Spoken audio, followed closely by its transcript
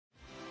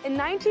In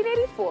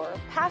 1984,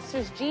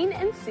 Pastors Gene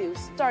and Sue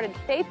started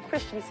Faith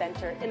Christian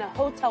Center in a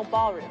hotel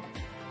ballroom.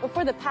 But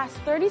for the past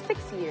 36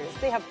 years,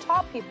 they have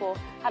taught people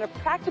how to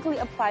practically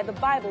apply the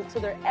Bible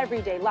to their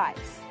everyday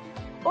lives.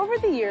 Over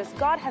the years,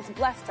 God has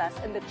blessed us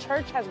and the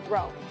church has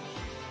grown.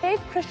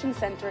 Faith Christian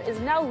Center is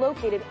now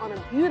located on a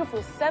beautiful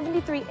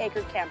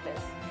 73-acre campus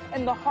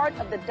in the heart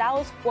of the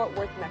Dallas-Fort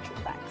Worth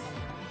Metroplex.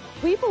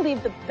 We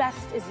believe the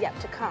best is yet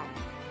to come.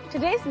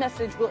 Today's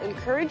message will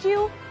encourage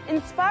you,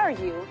 inspire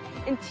you,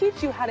 and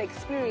teach you how to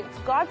experience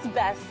God's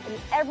best in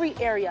every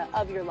area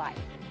of your life.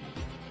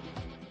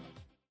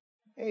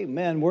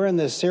 Amen. We're in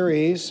this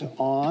series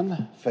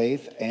on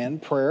faith and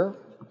prayer,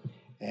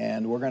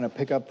 and we're going to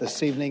pick up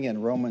this evening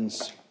in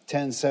Romans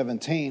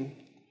 10:17.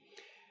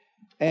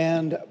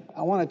 And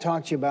I want to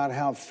talk to you about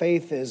how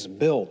faith is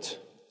built.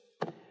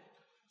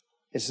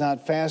 It's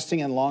not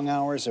fasting and long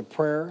hours of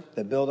prayer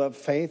that build up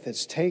faith.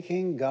 It's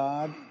taking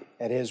God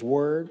at His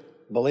word,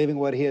 believing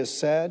what He has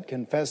said,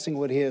 confessing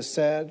what He has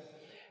said,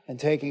 and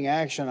taking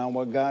action on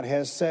what God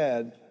has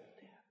said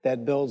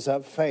that builds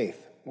up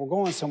faith. We're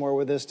going somewhere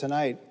with this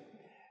tonight.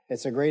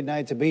 It's a great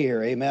night to be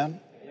here. Amen?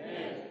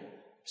 Amen.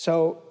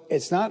 So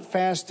it's not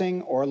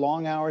fasting or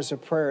long hours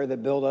of prayer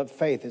that build up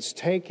faith. It's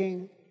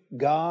taking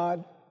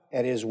God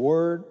at His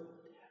word,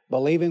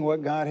 believing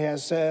what God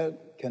has said,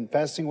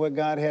 confessing what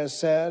God has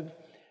said,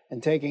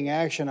 and taking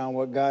action on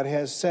what God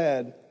has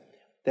said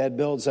that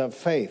builds up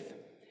faith.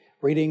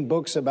 Reading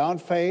books about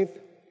faith,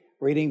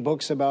 reading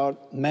books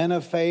about men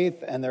of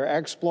faith and their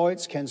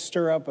exploits can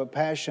stir up a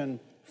passion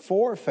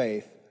for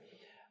faith,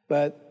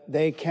 but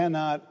they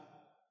cannot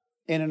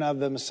in and of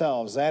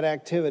themselves. That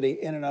activity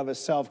in and of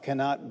itself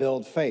cannot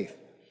build faith.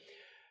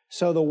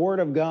 So the Word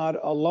of God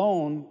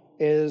alone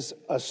is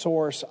a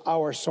source,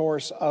 our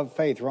source of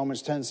faith.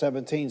 Romans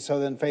 10:17. So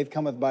then faith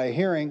cometh by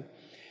hearing,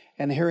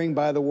 and hearing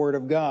by the Word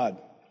of God.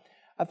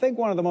 I think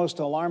one of the most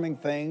alarming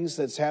things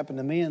that's happened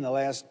to me in the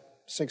last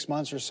 6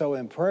 months or so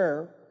in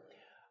prayer,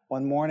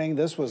 one morning,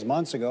 this was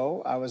months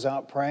ago, I was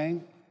out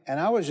praying, and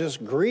I was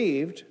just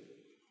grieved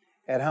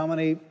at how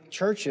many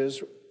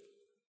churches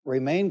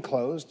remained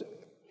closed,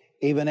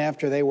 even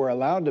after they were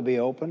allowed to be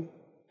open.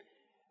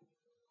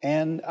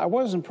 And I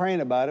wasn't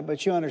praying about it,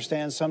 but you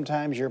understand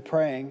sometimes you're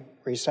praying,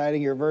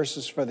 reciting your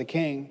verses for the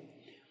King,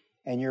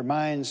 and your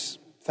mind's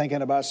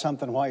thinking about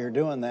something while you're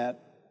doing that.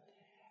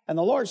 And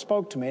the Lord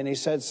spoke to me, and He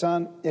said,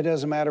 son, it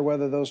doesn't matter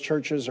whether those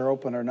churches are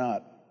open or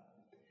not.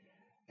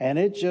 And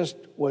it just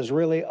was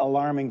really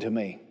alarming to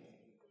me.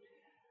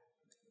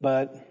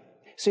 But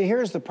see,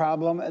 here's the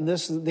problem, and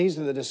these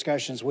are the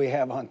discussions we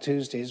have on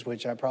Tuesdays,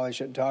 which I probably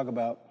shouldn't talk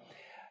about.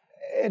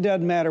 It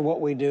doesn't matter what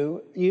we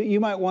do.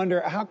 You might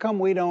wonder, how come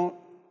we don't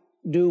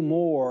do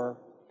more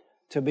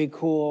to be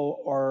cool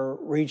or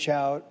reach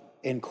out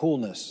in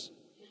coolness?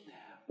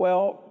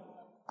 Well,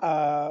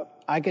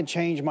 I could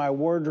change my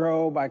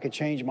wardrobe. I could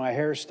change my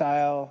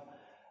hairstyle.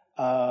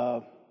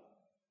 I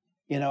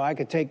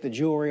could take the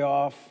jewelry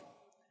off.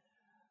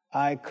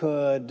 I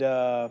could,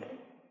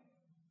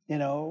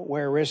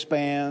 wear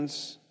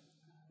wristbands.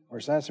 Of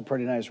course, that's a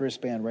pretty nice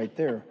wristband right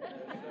there.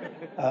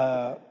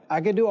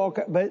 I could do all,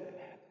 but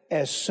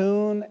as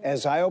soon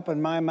as I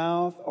open my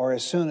mouth, or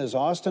as soon as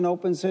Austin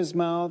opens his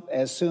mouth,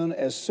 as soon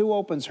as Sue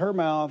opens her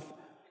mouth,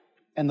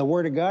 and the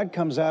Word of God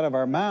comes out of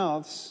our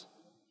mouths,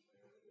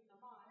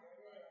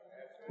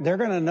 they're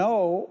going to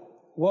know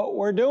what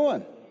we're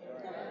doing.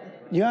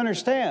 You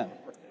understand?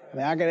 I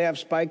mean, I could have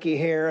spiky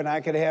hair, and I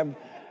could have,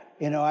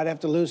 I'd have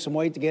to lose some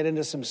weight to get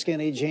into some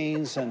skinny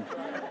jeans, and,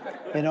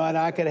 and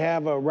I could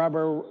have a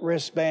rubber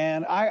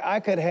wristband. I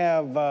could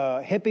have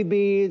hippie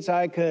beads.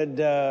 I could...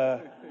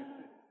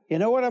 You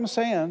know what I'm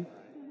saying?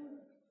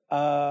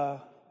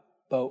 But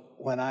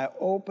when I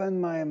open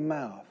my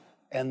mouth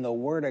and the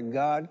Word of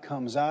God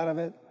comes out of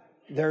it,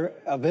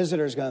 a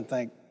visitor's going to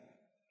think,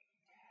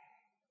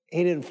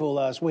 he didn't fool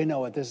us. We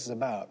know what this is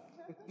about.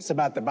 It's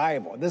about the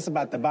Bible. This is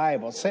about the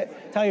Bible.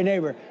 Tell your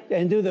neighbor,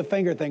 and do the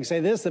finger thing. Say,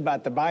 this is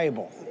about the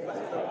Bible.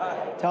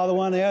 Tell the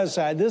one on the other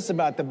side, this is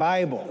about the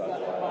Bible.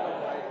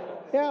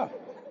 Yeah.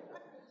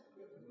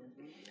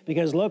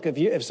 Because look,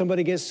 if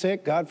somebody gets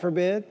sick, God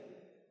forbid,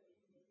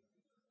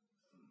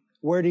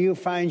 where do you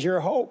find your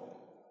hope?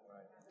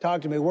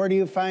 Talk to me. Where do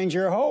you find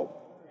your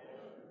hope?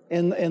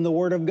 In the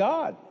Word of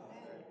God,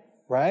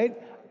 right?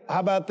 How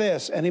about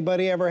this?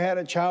 Anybody ever had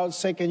a child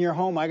sick in your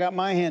home? I got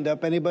my hand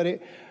up. Anybody?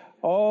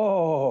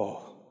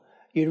 Oh,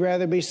 you'd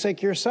rather be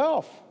sick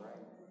yourself.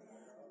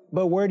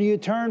 But where do you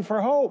turn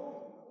for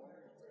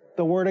hope?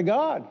 The Word of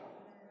God.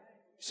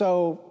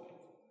 So,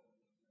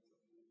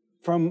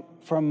 from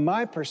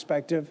my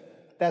perspective,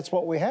 that's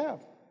what we have.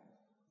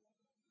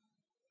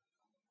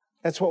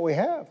 That's what we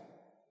have.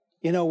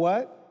 You know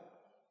what?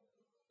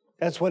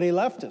 That's what He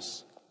left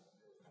us.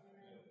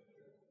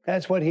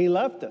 That's what He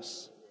left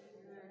us.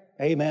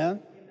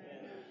 Amen.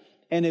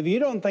 And if you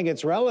don't think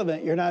it's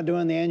relevant, you're not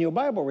doing the annual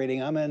Bible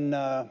reading. I'm in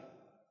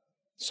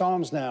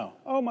Psalms now.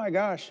 Oh my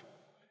gosh.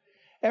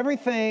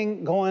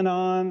 Everything going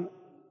on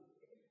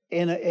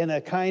in a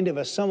kind of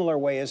a similar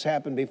way has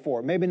happened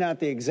before. Maybe not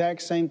the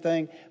exact same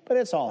thing, but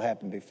it's all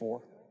happened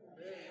before.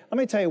 let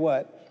me tell you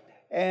what,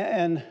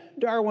 and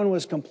Darwin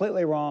was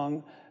completely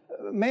wrong.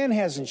 Man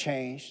hasn't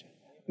changed.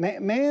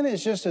 Man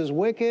is just as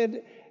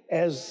wicked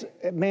as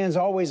man's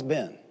always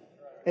been.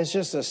 It's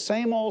just the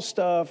same old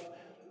stuff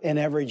in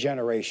every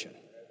generation.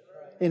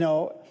 You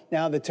know,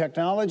 now the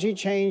technology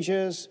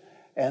changes,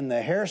 and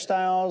the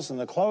hairstyles and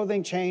the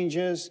clothing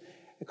changes,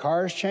 the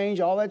cars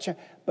change, all that change.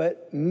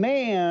 But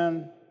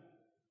man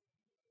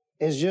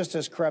is just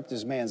as corrupt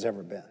as man's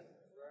ever been.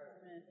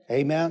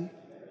 Amen?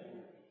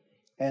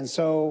 And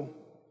so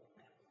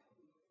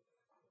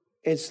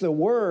it's the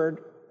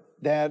Word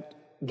that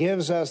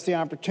gives us the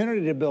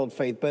opportunity to build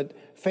faith, but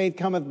faith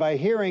cometh by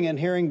hearing, and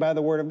hearing by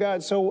the Word of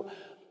God. So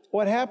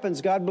what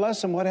happens? God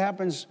bless them. What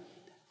happens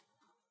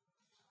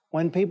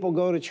when people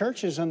go to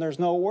churches and there's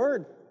no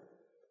Word?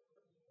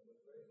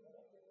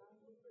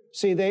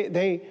 See,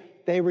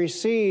 they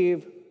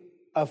receive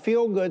a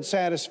feel-good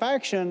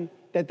satisfaction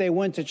that they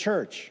went to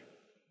church,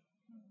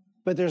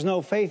 but there's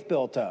no faith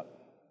built up.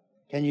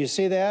 Can you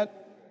see that?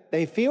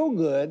 They feel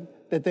good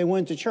that they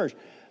went to church.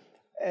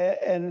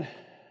 And,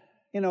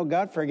 you know,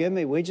 God forgive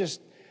me, we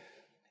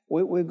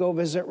go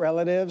visit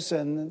relatives,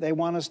 and they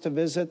want us to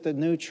visit the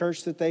new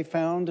church that they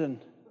found. And,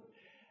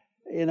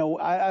 you know,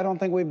 I don't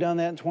think we've done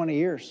that in 20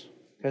 years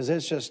because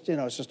it's just, you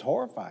know, it's just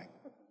horrifying.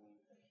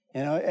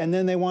 You know, and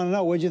then they want to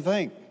know, what'd you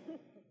think?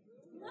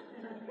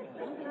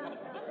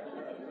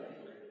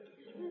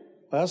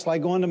 Well, it's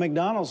like going to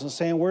McDonald's and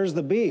saying, where's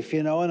the beef?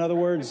 You know, in other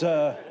words,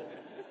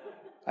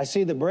 I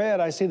see the bread,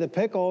 I see the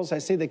pickles, I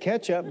see the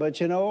ketchup, but,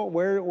 you know,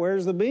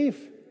 where's the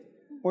beef?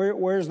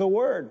 Where's the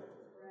Word?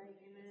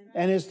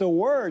 And it's the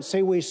Word.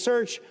 See, we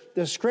search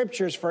the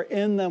Scriptures, for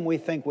in them we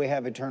think we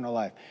have eternal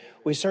life.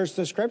 We search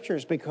the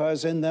Scriptures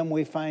because in them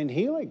we find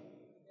healing.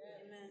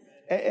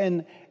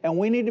 And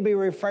we need to be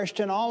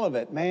refreshed in all of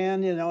it.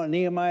 Man, you know,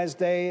 Nehemiah's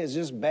day is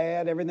just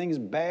bad. Everything's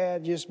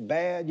bad, just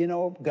bad. You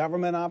know,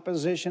 government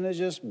opposition is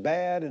just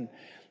bad. And,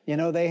 you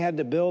know, they had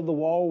to build the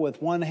wall with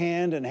one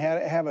hand and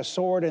have a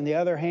sword in the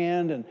other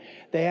hand. And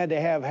they had to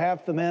have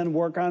half the men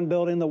work on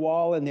building the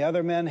wall, and the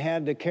other men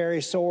had to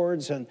carry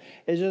swords. And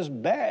it's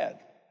just bad.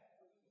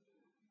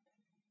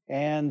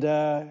 And,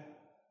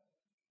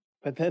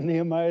 but then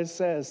Nehemiah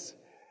says,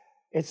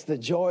 it's the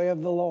joy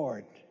of the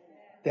Lord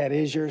that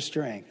is your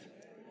strength.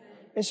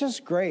 It's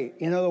just great.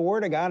 You know, the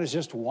Word of God is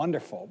just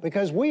wonderful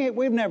because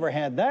we've never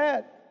had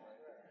that.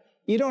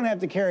 You don't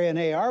have to carry an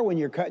AR when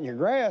you're cutting your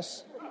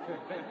grass.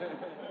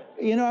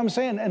 You know what I'm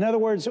saying? In other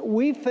words,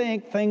 we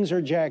think things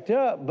are jacked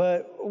up,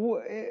 but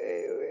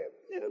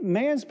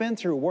man's been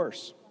through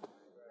worse.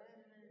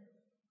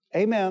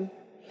 Amen.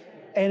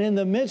 And in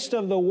the midst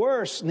of the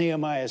worst,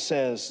 Nehemiah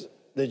says,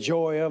 the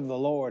joy of the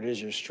Lord is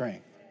your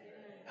strength.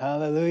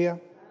 Hallelujah.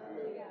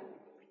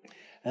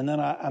 And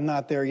then I'm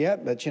not there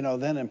yet, but, you know,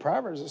 then in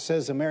Proverbs it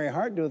says, a merry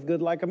heart doeth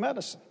good like a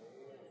medicine.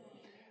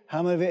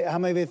 How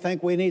many of you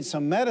think we need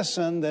some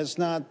medicine that's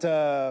not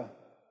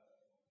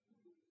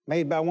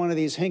made by one of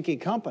these hinky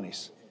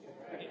companies?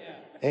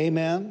 Yeah.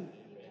 Amen.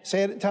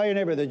 Say it, tell your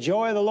neighbor, the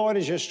joy of the Lord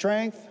is your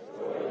strength.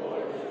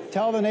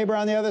 Tell the neighbor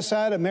on the other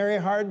side, a merry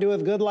heart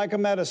doeth good like a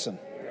medicine.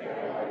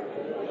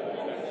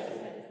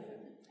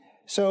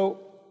 So,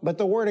 but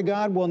the Word of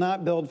God will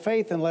not build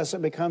faith unless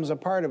it becomes a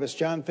part of us.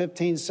 John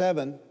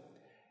 15:7.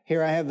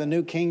 Here I have the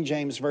New King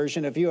James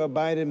Version. If you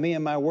abide in me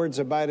and my words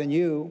abide in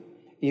you,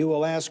 you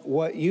will ask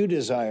what you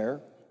desire,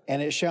 and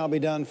it shall be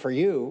done for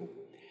you.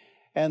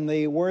 And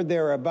the word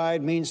there,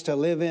 abide, means to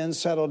live in,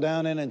 settle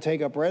down in, and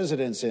take up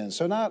residence in.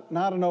 So not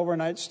an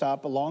overnight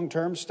stop, a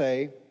long-term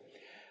stay.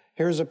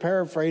 Here's a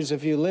paraphrase.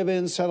 If you live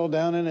in, settle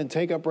down in, and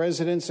take up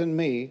residence in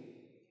me,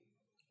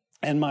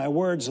 and my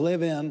words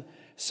live in,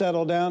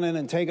 settle down in,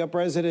 and take up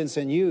residence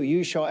in you,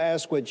 you shall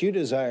ask what you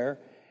desire,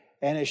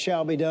 and it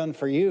shall be done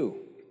for you.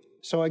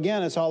 So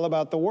again, it's all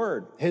about the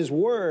Word. His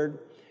Word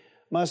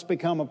must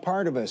become a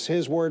part of us.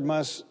 His Word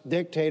must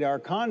dictate our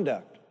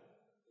conduct.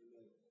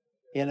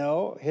 You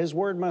know, His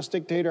Word must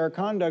dictate our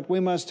conduct. We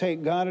must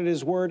take God at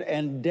His Word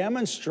and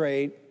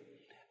demonstrate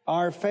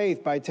our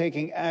faith by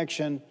taking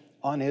action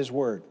on His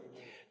Word.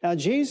 Now,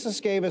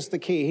 Jesus gave us the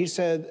key. He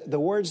said,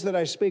 the words that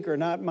I speak are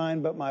not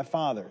mine, but my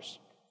Father's.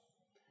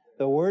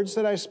 The words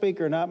that I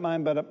speak are not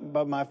mine,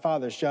 but my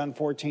Father's, John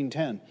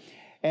 14:10.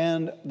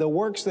 And the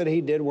works that He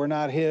did were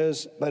not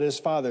His, but His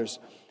Father's.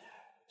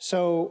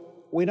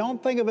 So we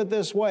don't think of it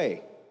this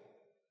way.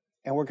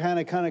 And we're going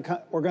to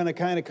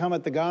kind of come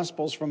at the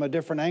Gospels from a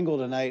different angle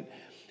tonight.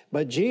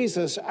 But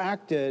Jesus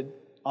acted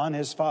on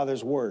His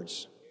Father's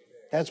words.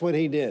 That's what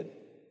He did.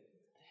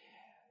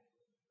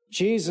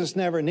 Jesus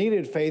never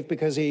needed faith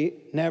because He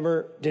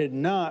never did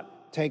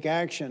not take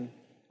action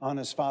on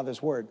His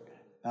Father's word.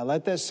 Now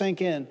let that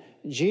sink in.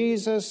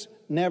 Jesus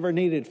never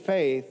needed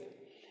faith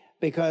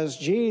because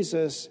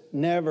Jesus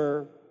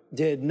never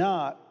did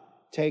not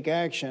take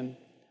action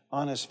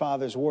on His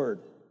Father's word.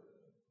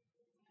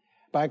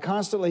 By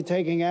constantly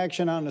taking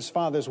action on His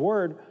Father's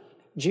word,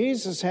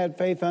 Jesus had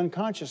faith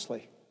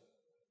unconsciously.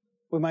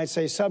 We might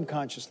say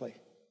subconsciously,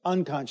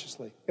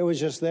 unconsciously. It was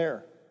just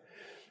there.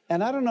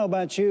 And I don't know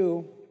about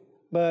you,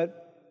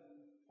 but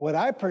What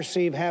I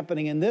perceive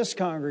happening in this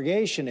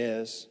congregation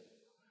is,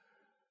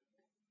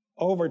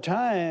 over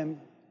time,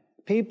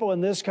 people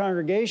in this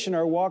congregation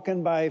are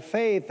walking by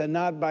faith and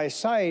not by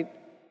sight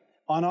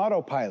on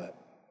autopilot.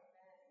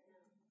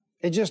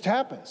 It just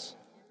happens.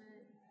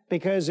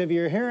 Because if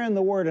you're hearing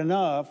the Word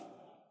enough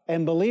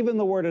and believing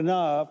the Word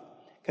enough,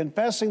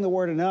 confessing the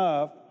Word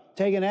enough,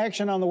 taking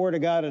action on the Word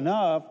of God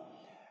enough,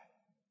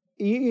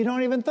 you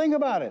don't even think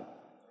about it.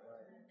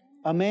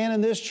 A man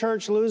in this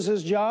church loses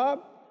his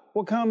job,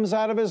 what comes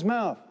out of his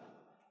mouth?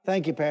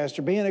 Thank you,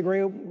 Pastor. Be in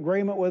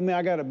agreement with me.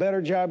 I got a better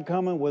job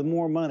coming with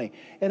more money.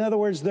 In other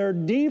words, their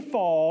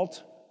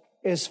default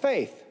is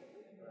faith.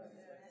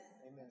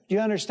 Do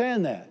you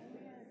understand that?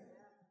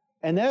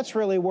 And that's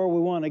really where we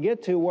want to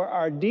get to, where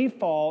our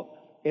default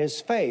is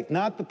faith,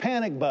 not the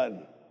panic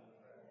button.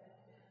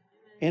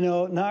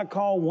 Not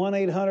call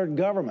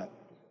 1-800-government.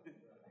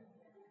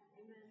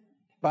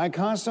 By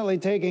constantly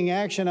taking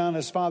action on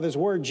His Father's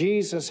Word,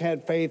 Jesus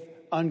had faith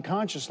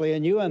unconsciously,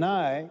 and you and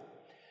I,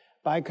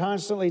 by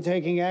constantly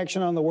taking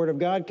action on the Word of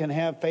God, can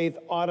have faith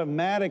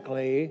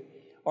automatically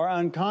or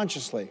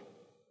unconsciously.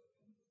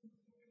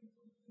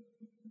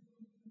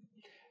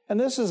 And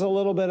this is a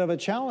little bit of a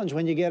challenge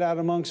when you get out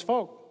amongst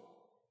folk.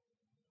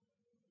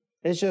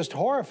 It's just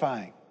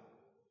horrifying.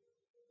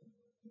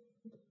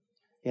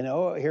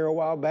 Here a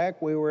while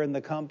back, we were in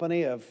the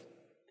company of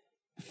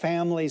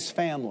family's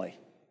family.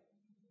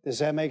 Does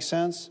that make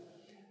sense?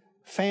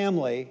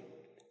 Family,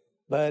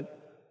 but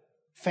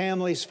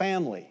family's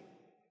family.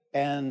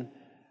 And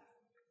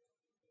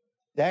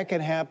that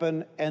can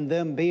happen and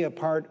them be a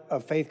part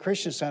of Faith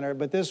Christian Center,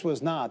 but this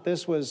was not.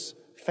 This was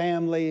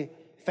family's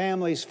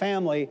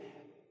family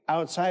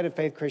outside of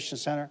Faith Christian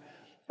Center.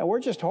 And we're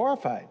just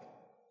horrified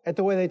at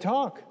the way they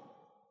talk.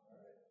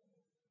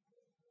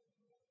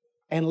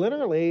 And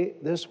literally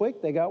this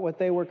week they got what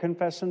they were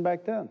confessing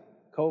back then.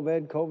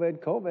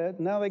 COVID.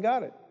 Now they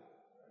got it.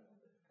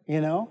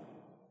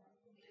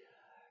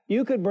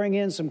 You could bring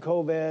in some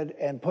COVID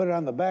and put it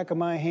on the back of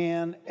my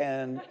hand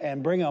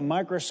and bring a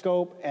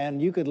microscope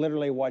and you could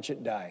literally watch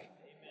it die.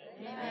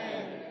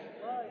 Amen.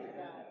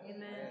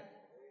 Amen.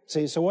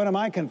 See, so what am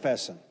I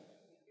confessing?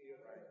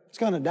 It's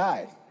going to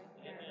die.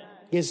 Amen.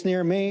 Gets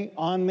near me,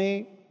 on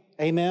me.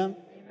 Amen.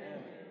 Amen.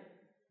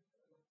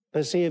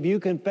 But see, if you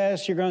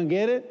confess you're going to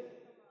get it,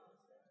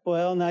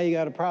 well, now you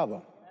got a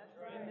problem.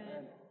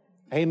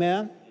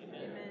 Amen. Amen.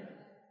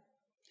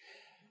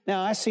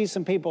 Now, I see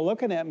some people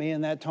looking at me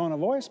in that tone of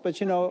voice, but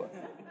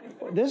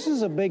this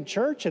is a big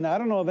church, and I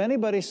don't know of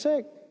anybody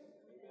sick.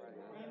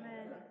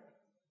 Amen.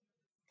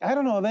 I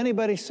don't know of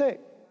anybody sick.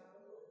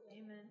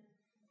 Amen.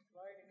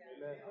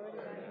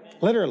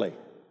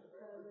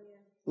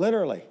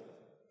 Literally.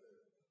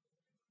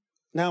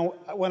 Now,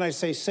 when I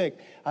say sick,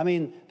 I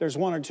mean there's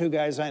one or two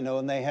guys I know,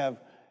 and they have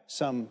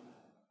some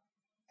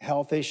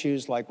health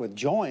issues like with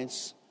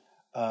joints,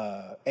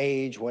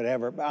 age,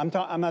 whatever. But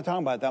I'm not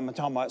talking about that. I'm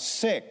talking about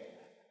sick.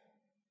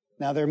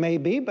 Now, there may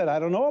be, but I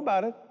don't know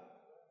about it.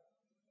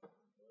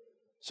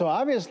 So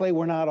obviously,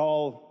 we're not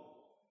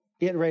all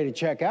getting ready to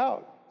check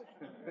out.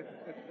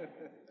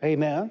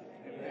 Amen.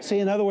 See,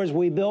 in other words,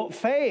 we built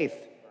faith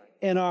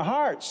in our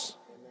hearts,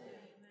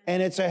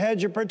 and it's a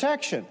hedge of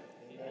protection.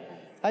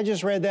 I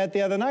just read that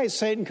the other night,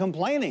 Satan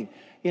complaining.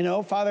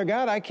 Father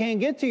God, I can't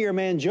get to your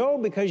man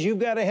Job because you've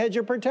got a hedge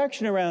of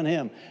protection around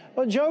him.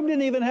 Well, Job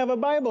didn't even have a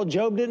Bible.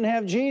 Job didn't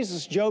have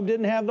Jesus. Job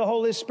didn't have the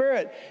Holy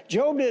Spirit.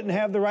 Job didn't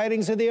have the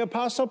writings of the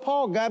Apostle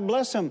Paul. God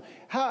bless him.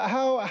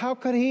 How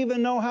could he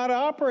even know how to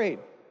operate?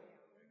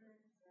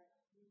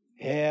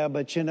 Yeah,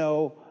 but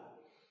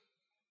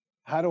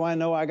how do I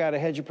know I got a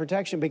hedge of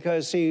protection?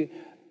 Because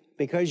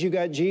you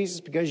got Jesus,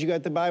 because you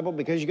got the Bible,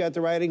 because you got the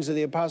writings of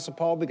the Apostle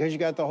Paul, because you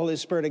got the Holy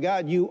Spirit of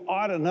God, you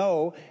ought to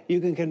know you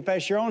can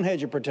confess your own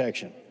hedge of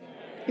protection.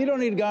 You don't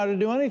need God to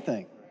do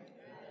anything.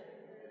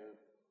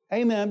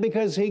 Amen,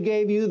 because He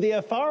gave you the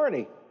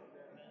authority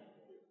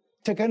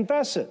to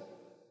confess it.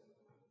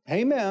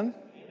 Amen.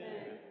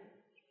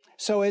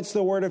 So it's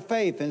the word of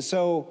faith. And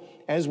so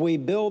as we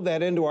build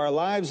that into our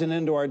lives and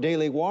into our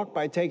daily walk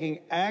by taking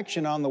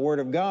action on the Word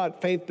of God,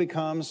 faith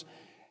becomes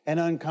an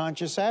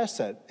unconscious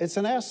asset. It's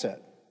an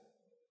asset.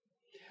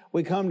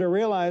 We come to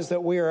realize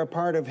that we are a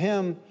part of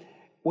Him.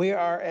 We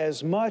are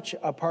as much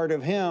a part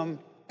of Him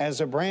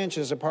as a branch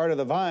is a part of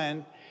the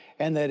vine,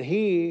 and that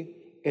He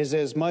is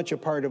as much a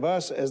part of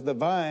us as the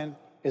vine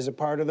is a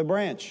part of the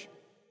branch.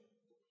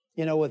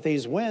 With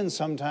these winds,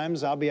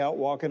 sometimes I'll be out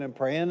walking and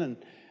praying, and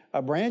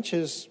a branch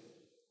is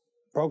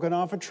broken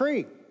off a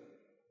tree.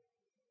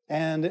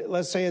 And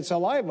let's say it's a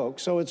live oak,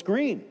 so it's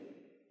green.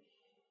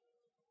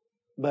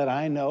 But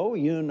I know,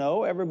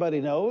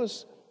 everybody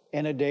knows,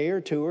 in a day or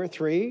two or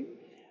three,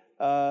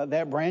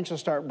 that branch will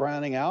start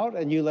browning out,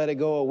 and you let it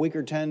go a week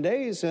or 10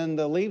 days, and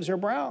the leaves are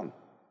brown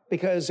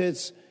because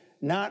it's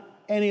not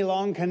any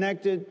long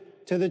connected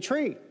to the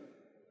tree.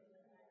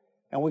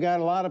 And we got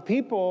a lot of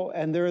people,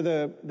 and they're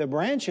the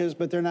branches,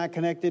 but they're not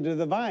connected to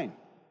the vine.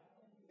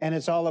 And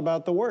it's all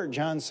about the Word,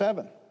 John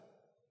 7.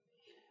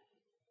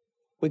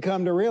 We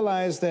come to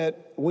realize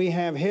that we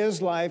have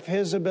His life,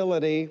 His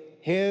ability,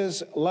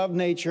 His love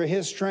nature,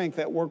 His strength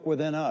at work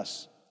within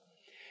us.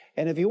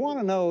 And if you want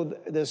to know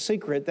the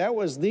secret, that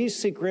was the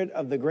secret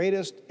of the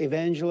greatest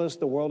evangelist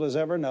the world has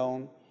ever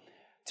known,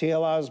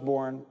 T.L.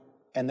 Osborne,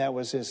 and that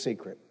was his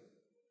secret.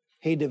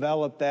 He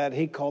developed that,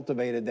 he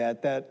cultivated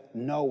that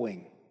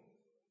knowing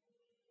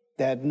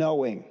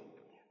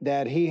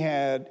that he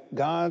had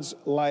God's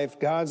life,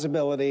 God's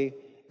ability,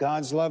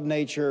 God's love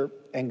nature,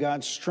 and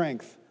God's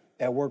strength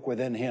at work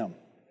within him.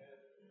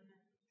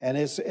 And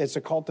it's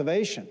a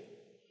cultivation.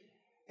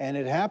 And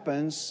it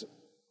happens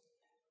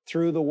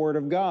through the Word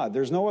of God.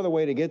 There's no other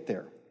way to get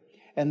there.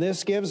 And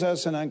this gives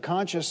us an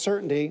unconscious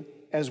certainty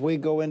as we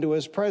go into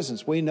His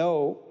presence. We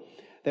know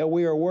that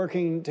we are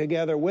working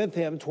together with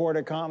Him toward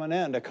a common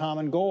end, a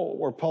common goal.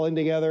 We're pulling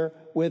together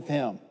with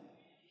Him.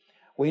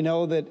 We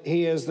know that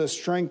He is the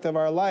strength of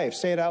our life.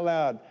 Say it out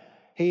loud.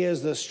 He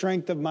is the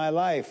strength of my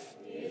life.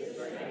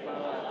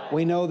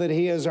 We know that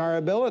He is our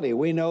ability.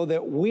 We know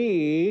that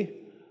we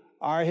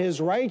are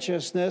His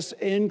righteousness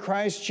in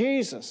Christ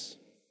Jesus.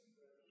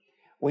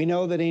 We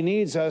know that He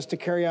needs us to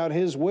carry out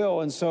His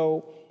will, and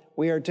so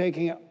we are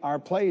taking our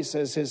place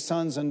as His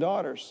sons and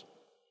daughters.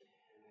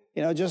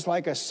 You know, just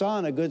like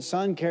a good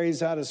son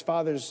carries out his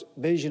father's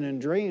vision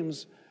and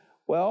dreams,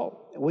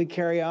 well, we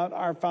carry out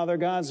our Father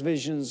God's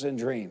visions and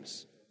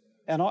dreams.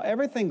 And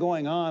everything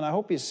going on, I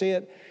hope you see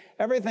it,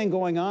 everything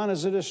going on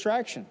is a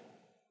distraction.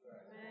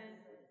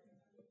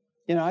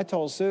 You know, I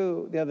told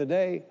Sue the other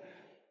day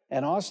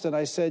in Austin,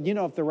 I said, you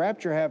know, if the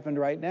rapture happened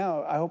right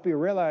now, I hope you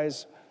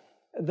realize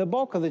the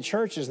bulk of the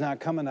church is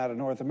not coming out of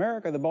North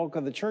America. The bulk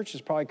of the church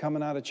is probably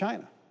coming out of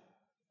China.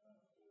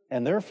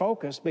 And they're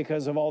focused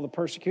because of all the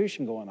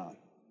persecution going on.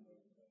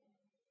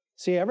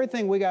 See,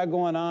 everything we got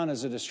going on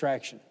is a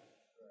distraction,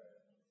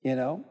 you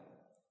know?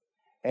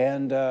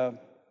 And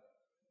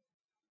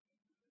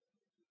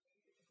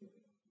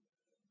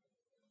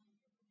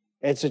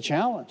it's a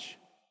challenge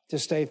to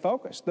stay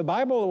focused. The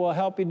Bible will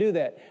help you do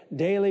that.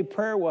 Daily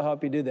prayer will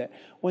help you do that.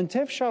 When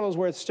Tiff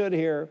Shuttlesworth stood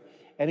here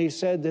and he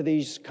said to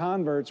these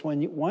converts,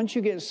 once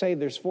you get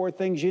saved, there's 4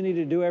 things you need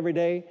to do every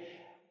day,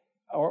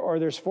 or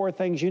there's 4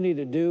 things you need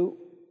to do.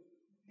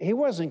 He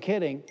wasn't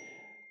kidding.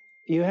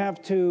 You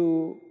have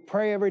to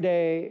pray every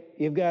day.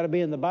 You've got to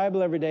be in the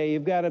Bible every day.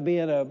 You've got to be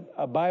in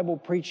a Bible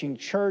preaching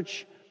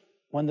church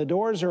when the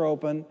doors are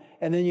open,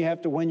 and then you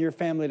have to win your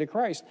family to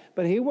Christ.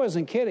 But he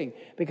wasn't kidding,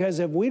 because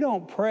if we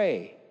don't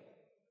pray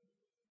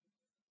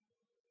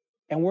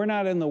and we're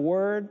not in the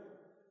Word,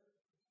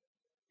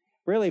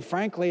 really,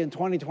 frankly, in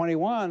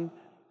 2021,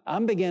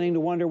 I'm beginning to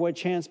wonder what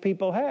chance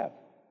people have.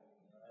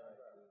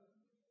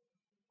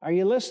 Are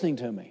you listening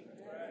to me?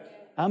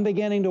 I'm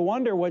beginning to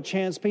wonder what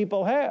chance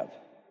people have.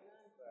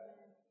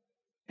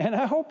 And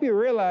I hope you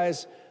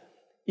realize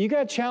you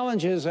got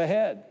challenges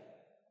ahead.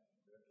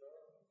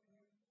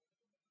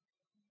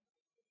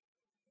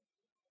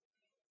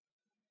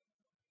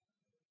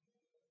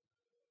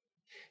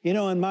 You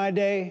know, in my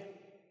day,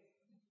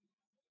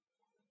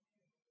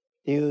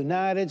 the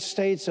United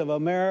States of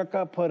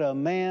America put a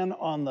man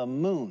on the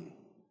moon.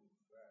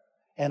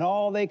 And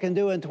all they can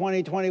do in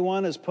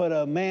 2021 is put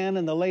a man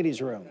in the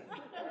ladies' room.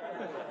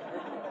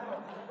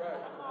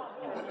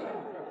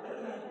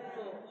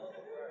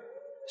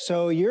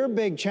 So your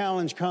big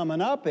challenge coming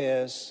up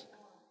is,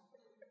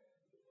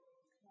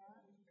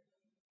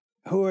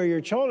 who are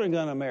your children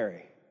going to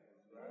marry?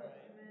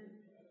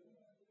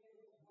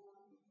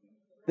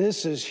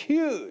 This is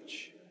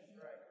huge.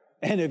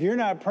 And if you're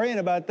not praying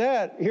about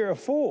that, you're a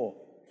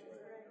fool.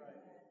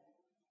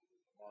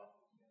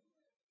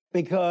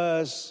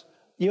 Because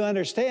you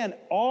understand,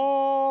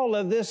 all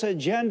of this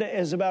agenda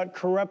is about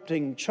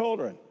corrupting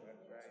children.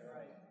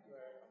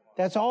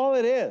 That's all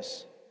it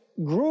is.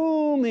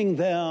 Grooming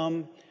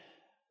them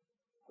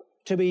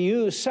to be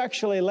used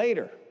sexually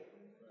later.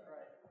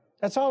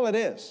 That's all it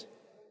is.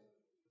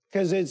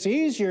 Because it's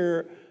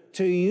easier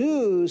to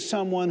use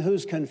someone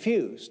who's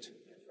confused.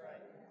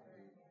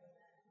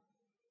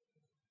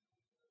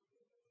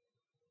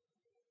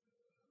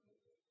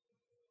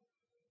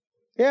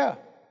 Yeah.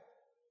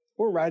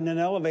 We're riding an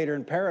elevator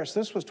in Paris.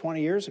 This was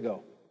 20 years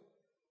ago.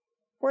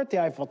 We're at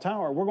the Eiffel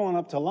Tower. We're going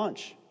up to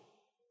lunch.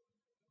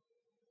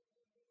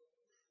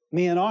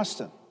 Me and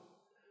Austin.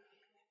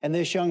 And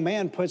this young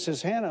man puts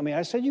his hand on me.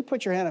 I said, you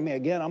put your hand on me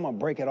again, I'm going to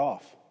break it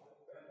off.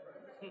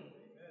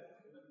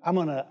 I'm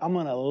going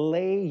to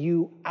lay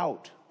you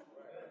out.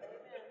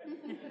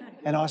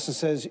 And Austin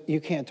says,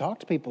 you can't talk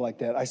to people like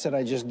that. I said,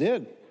 I just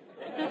did.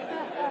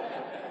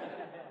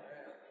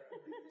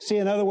 See,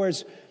 in other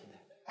words,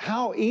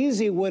 how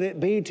easy would it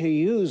be to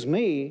use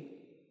me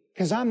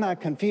because I'm not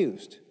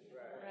confused?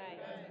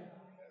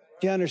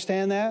 Do you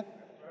understand that?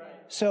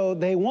 So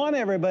they want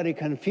everybody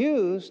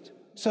confused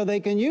so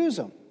they can use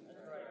them.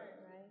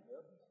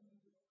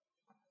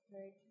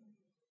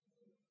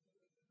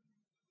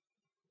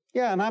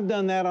 Yeah, and I've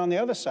done that on the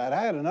other side.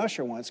 I had an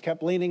usher once,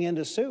 kept leaning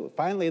into Sue.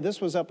 Finally, this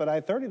was up at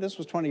I-30. This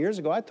was 20 years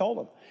ago. I told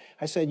him.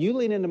 I said, you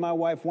lean into my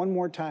wife one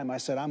more time. I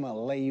said, I'm going to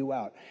lay you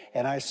out.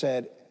 And I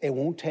said, it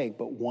won't take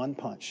but one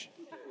punch.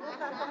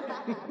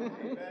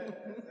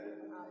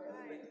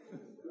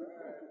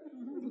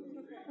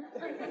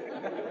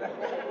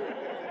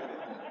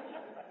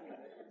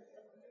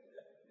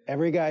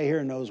 Every guy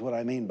here knows what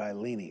I mean by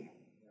leaning.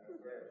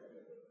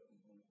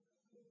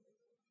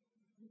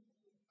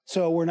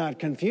 So we're not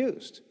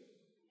confused.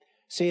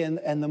 See,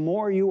 and the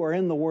more you are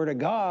in the Word of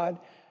God,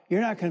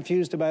 you're not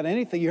confused about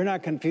anything. You're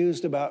not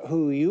confused about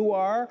who you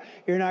are.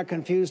 You're not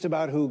confused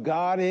about who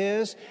God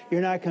is.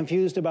 You're not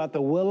confused about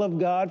the will of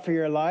God for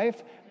your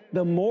life.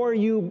 The more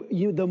you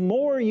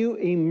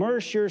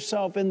immerse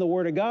yourself in the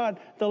Word of God,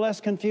 the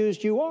less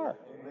confused you are.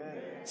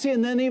 Amen. See,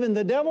 and then even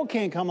the devil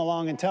can't come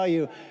along and tell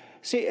you.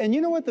 See, and you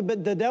know what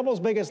the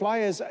devil's biggest lie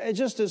is? It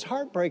just is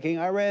heartbreaking.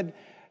 I read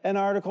an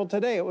article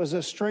today. It was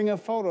a string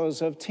of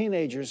photos of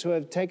teenagers who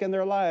have taken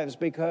their lives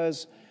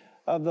because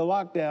of the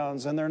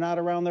lockdowns and they're not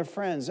around their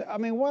friends. I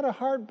mean, what a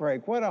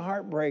heartbreak,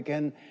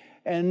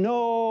 and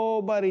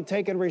nobody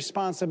taking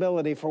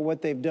responsibility for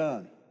what they've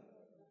done.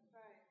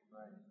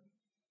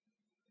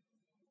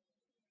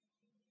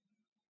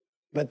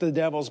 But the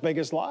devil's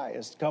biggest lie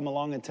is to come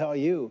along and tell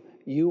you,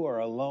 you are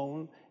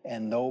alone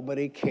and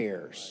nobody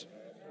cares.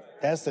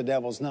 That's the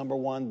devil's number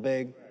one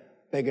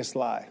biggest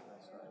lie.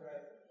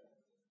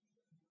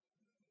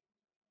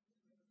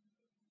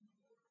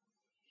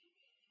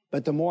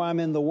 But the more I'm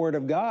in the Word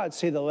of God,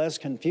 see, the less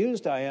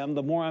confused I am.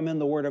 The more I'm in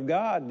the Word of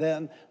God,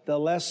 then the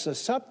less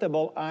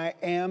susceptible I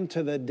am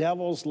to the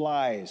devil's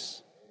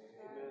lies.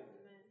 Amen.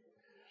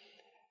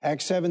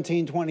 Acts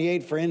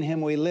 17:28, for in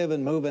him we live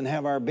and move and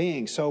have our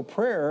being. So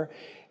prayer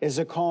is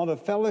a call to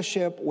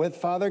fellowship with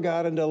Father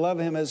God and to love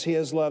him as he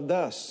has loved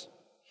us.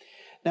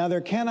 Now,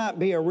 there cannot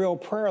be a real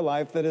prayer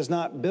life that is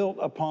not built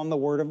upon the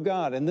Word of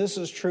God. And this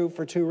is true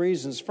for two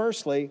reasons.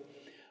 Firstly,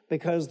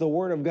 because the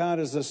Word of God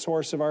is the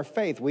source of our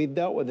faith. We've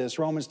dealt with this,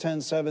 Romans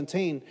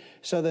 10:17.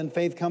 So then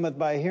faith cometh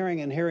by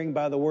hearing, and hearing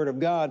by the Word of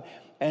God.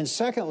 And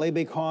secondly,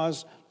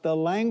 because the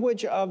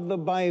language of the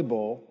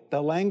Bible,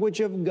 the language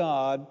of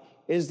God,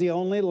 is the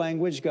only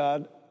language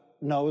God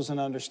knows and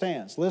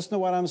understands. Listen to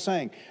what I'm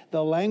saying.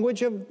 The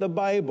language of the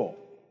Bible,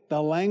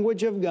 the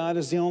language of God,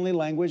 is the only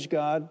language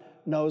God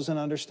knows and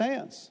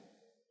understands.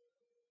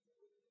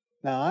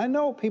 Now, I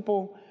know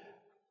people,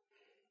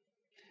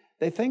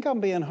 they think I'm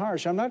being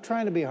harsh. I'm not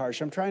trying to be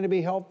harsh. I'm trying to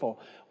be helpful.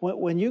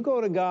 When you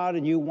go to God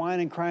and you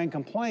whine and cry and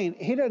complain,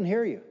 he doesn't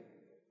hear you.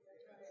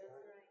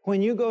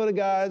 When you go to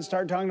God and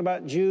start talking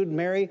about Jude,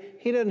 Mary,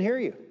 he doesn't hear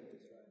you.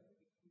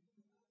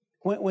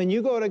 When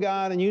you go to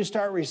God and you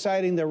start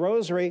reciting the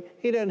rosary,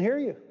 he doesn't hear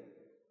you.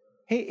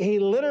 He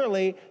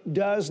literally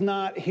does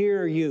not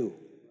hear you.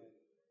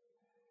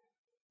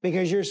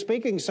 Because you're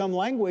speaking some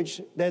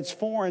language that's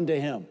foreign to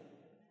him.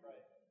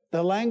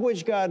 The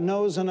language God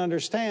knows and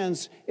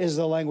understands is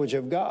the language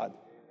of God.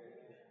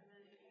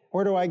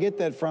 Where do I get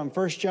that from?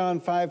 1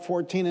 John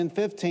 5:14 and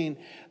 15.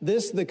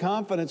 This is the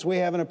confidence we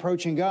have in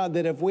approaching God,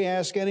 that if we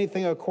ask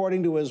anything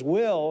according to his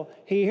will,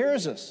 he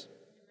hears us.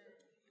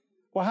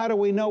 Well, how do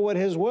we know what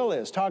his will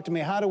is? Talk to me.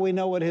 How do we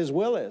know what his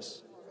will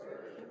is?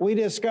 We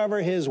discover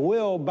his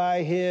will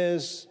by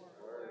his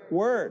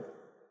word.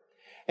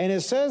 And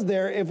it says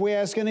there, if we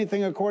ask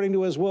anything according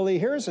to his will, he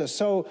hears us.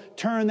 So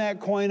turn that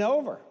coin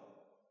over.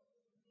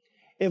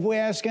 If we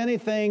ask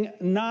anything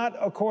not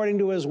according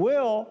to his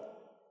will,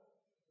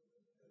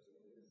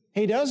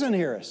 he doesn't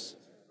hear us.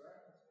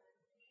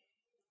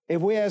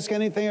 If we ask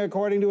anything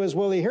according to his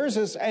will, he hears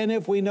us. And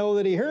if we know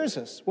that he hears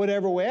us,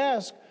 whatever we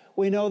ask,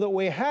 we know that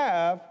we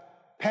have,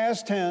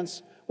 past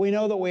tense, we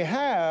know that we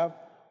have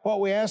what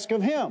we ask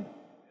of him.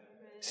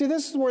 See,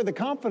 this is where the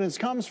confidence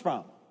comes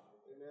from.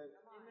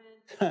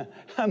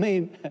 I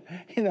mean,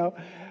 you know,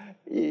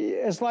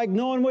 it's like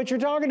knowing what you're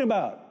talking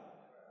about.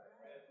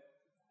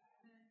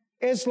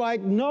 It's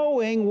like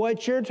knowing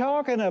what you're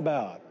talking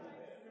about.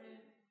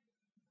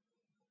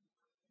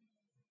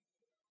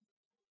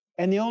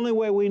 And the only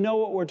way we know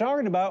what we're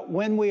talking about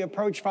when we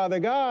approach Father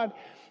God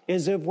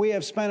is if we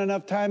have spent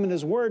enough time in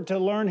his word to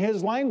learn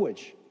his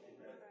language.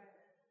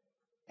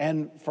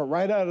 And for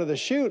right out of the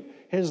chute,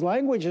 his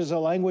language is a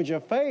language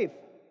of faith.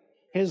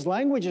 His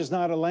language is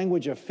not a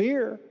language of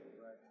fear.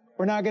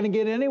 We're not going to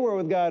get anywhere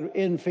with God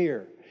in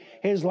fear.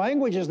 His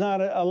language is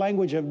not a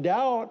language of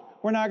doubt.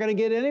 We're not going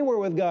to get anywhere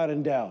with God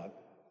in doubt.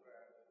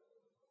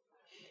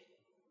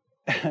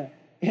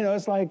 You know,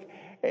 it's like,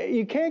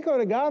 you can't go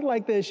to God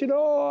like this. You know,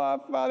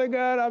 oh, Father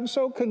God, I'm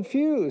so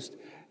confused.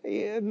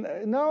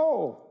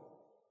 No.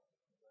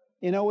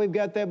 You know, we've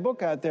got that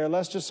book out there,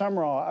 Lester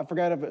Sumrall. I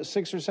forgot if it was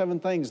 6 or 7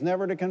 things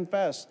never to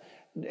confess.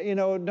 You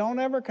know, don't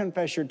ever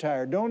confess you're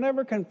tired. Don't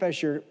ever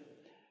confess you're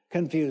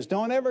confused.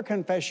 Don't ever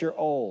confess you're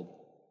old.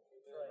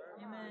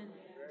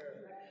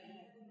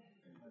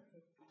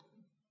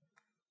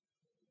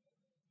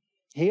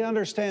 He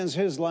understands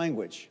his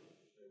language.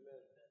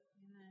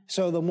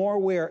 So the more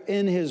we are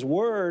in his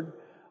word,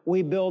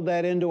 we build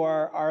that into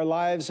our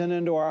lives and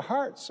into our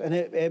hearts. And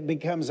it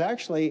becomes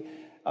actually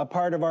a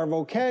part of our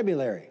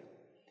vocabulary.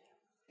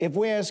 If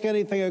we ask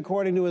anything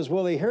according to his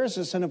will, he hears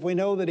us. And if we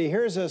know that he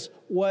hears us,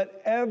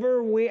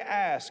 whatever we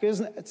ask,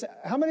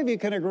 how many of you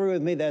can agree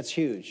with me that's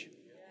huge?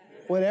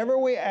 Whatever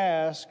we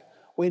ask,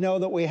 we know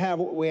that we have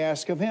what we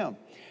ask of him.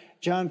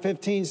 John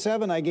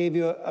 15:7, I gave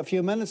you a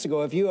few minutes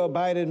ago. If you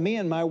abide in me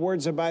and my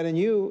words abide in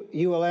you,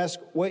 you will ask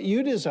what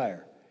you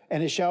desire,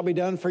 and it shall be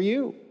done for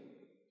you.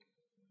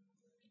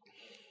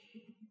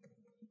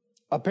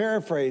 A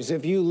paraphrase,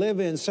 if you live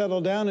in,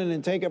 settle down in,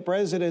 and take up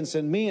residence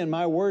in me, and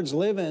my words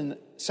live in,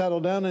 settle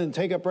down in, and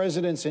take up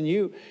residence in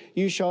you,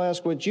 you shall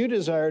ask what you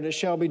desire, and it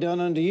shall be done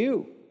unto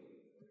you.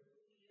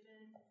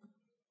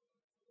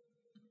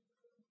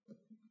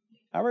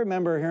 I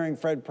remember hearing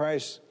Fred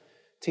Price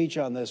teach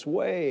on this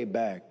way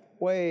back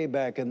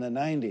in the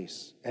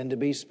 90s. And to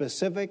be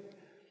specific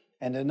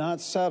and to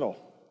not settle,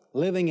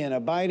 living in,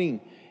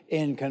 abiding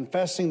in,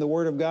 confessing the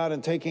Word of God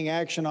and taking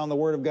action on the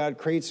Word of God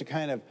creates a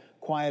kind of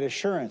quiet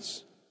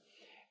assurance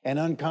and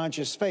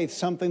unconscious faith,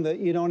 something that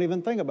you don't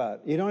even think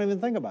about. You don't even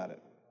think about it.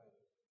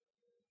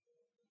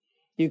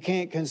 You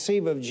can't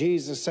conceive of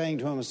Jesus saying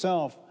to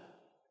himself,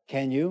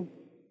 can you?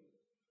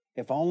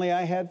 If only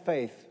I had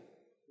faith.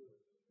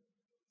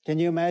 Can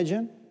you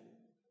imagine?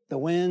 The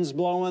wind's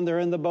blowing, they're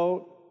in the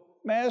boat.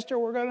 Master,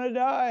 we're going to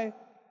die.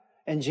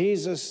 And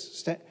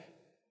Jesus,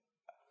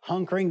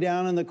 hunkering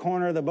down in the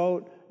corner of the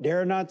boat,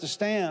 dare not to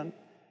stand,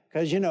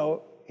 because,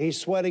 he's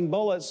sweating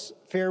bullets,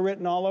 fear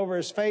written all over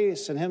his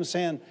face, and him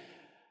saying,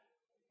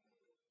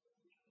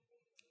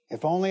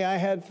 if only I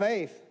had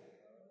faith.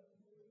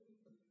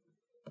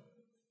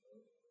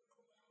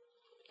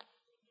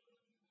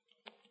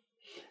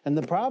 And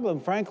the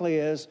problem, frankly,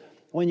 is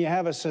when you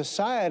have a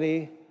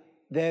society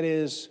that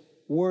is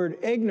word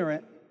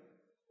ignorant,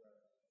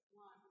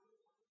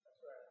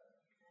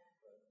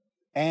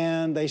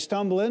 and they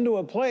stumble into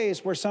a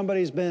place where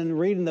somebody's been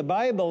reading the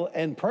Bible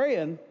and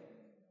praying,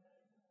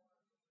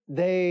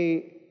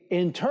 they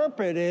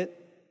interpret it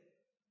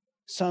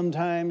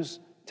sometimes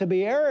to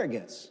be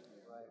arrogance.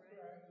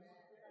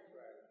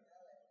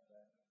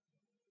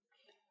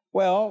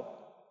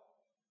 Well,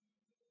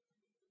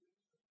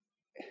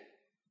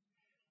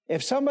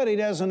 if somebody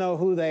doesn't know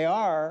who they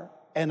are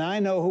and I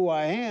know who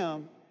I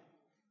am,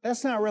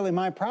 that's not really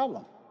my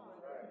problem.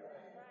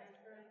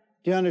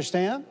 Do you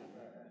understand?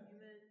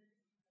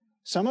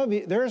 Some of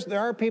you, there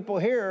are people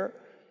here,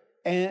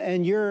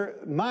 and your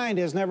mind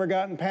has never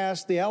gotten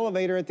past the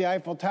elevator at the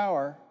Eiffel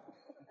Tower.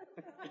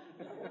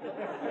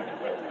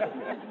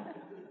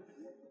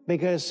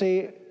 Because,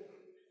 see,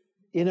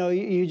 your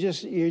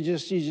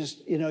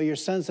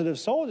sensitive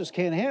soul just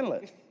can't handle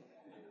it.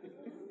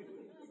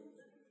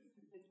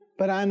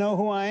 But I know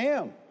who I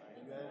am.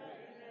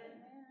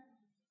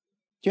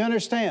 Do you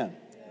understand?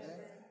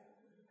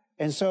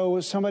 And so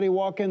somebody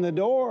walk in the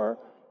door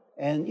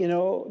and,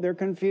 they're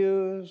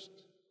confused.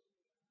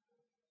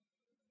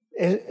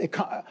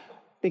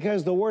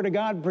 Because the Word of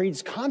God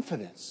breeds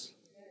confidence.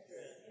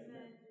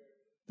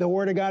 The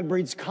Word of God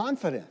breeds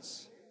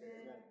confidence.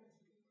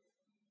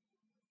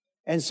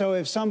 And so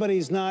if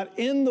somebody's not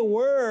in the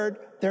Word,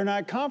 they're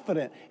not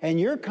confident. And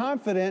you're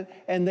confident,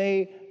 and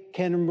they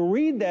can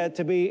read that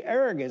to be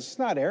arrogance. It's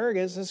not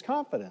arrogance, it's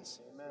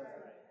confidence.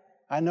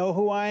 I know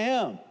who I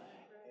am,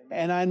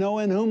 and I know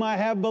in whom I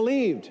have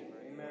believed.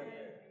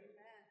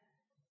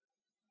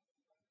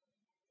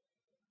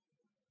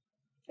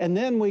 And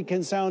then we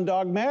can sound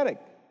dogmatic.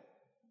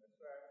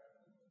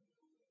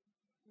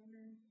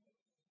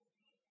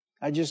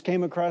 I just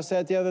came across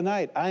that the other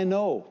night. I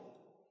know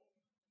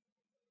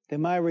that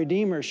my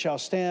Redeemer shall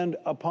stand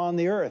upon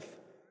the earth.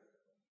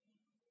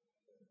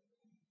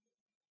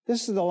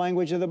 This is the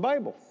language of the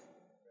Bible.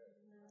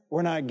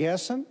 We're not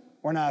guessing.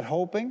 We're not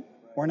hoping.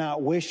 We're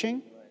not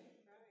wishing.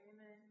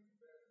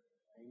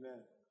 Amen.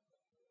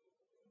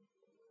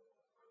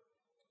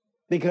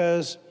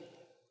 Because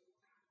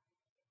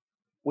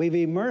we've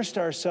immersed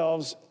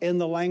ourselves in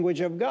the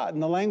language of God.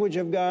 And the language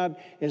of God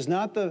is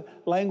not the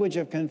language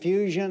of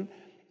confusion.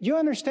 Do you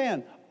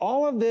understand?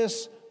 All of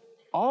this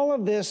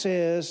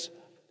is,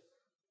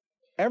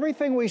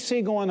 everything we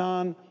see going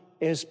on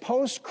is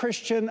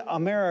post-Christian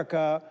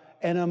America,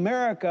 an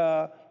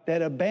America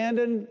that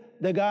abandoned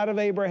the God of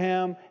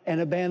Abraham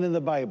and abandoned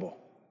the Bible.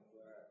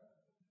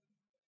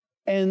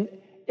 And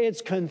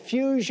it's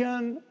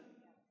confusion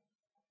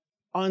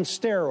on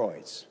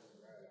steroids.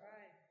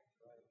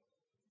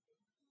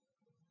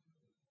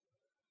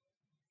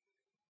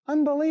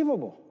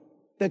 Unbelievable.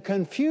 The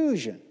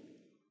confusion.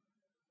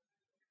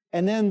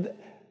 And then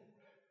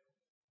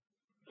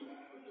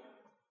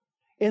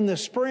in the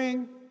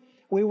spring,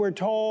 we were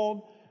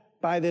told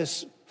by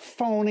this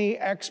phony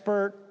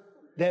expert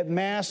that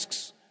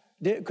masks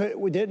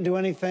didn't do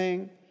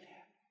anything.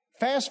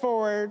 Fast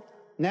forward,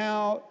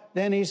 now,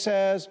 then he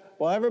says,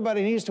 well,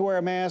 everybody needs to wear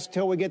a mask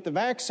till we get the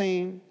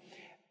vaccine.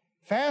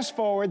 Fast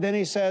forward, then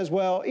he says,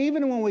 well,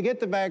 even when we get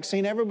the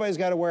vaccine, everybody's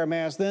got to wear a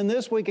mask. Then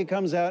this week it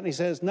comes out and he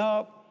says,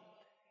 no,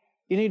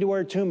 you need to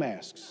wear 2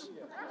 masks.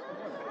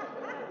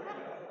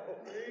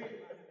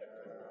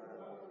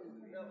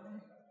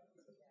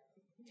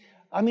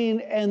 I mean,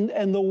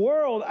 and the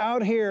world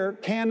out here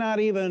cannot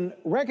even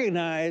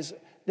recognize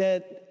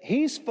that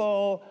he's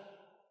full.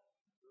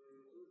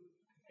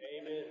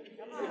 Amen.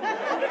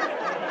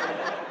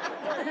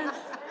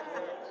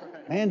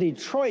 Man,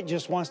 Detroit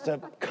just wants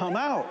to come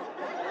out.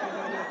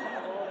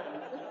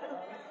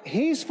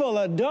 He's full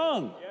of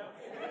dung.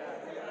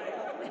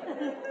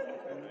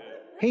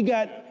 He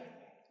got,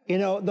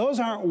 those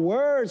aren't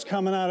words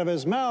coming out of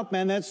his mouth,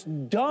 man. That's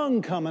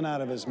dung coming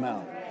out of his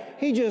mouth.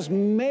 He's just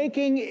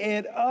making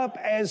it up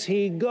as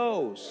he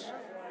goes.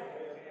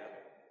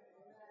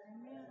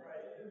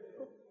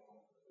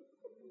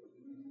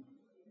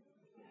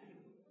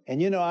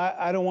 And,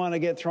 I don't want to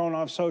get thrown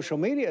off social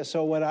media.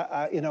 So what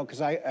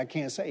because I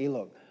can't say, hey,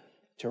 look,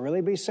 to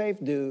really be safe,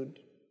 dude,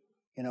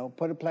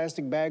 put a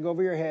plastic bag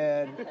over your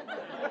head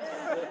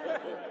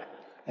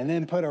and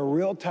then put a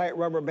real tight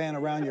rubber band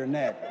around your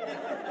neck.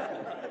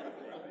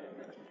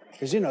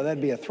 Because,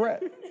 that'd be a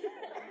threat.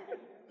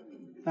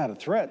 Not a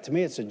threat. To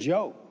me, it's a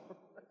joke.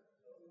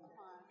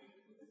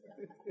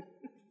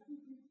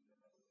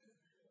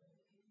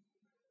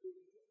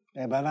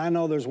 Yeah, but I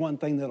know there's one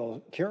thing that'll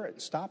cure it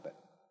and stop it.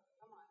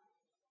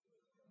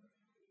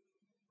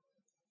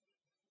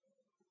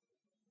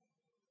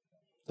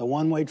 The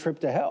one-way trip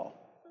to hell.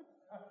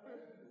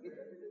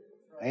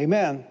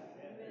 Amen.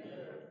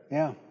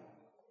 Yeah.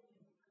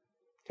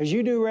 Because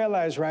you do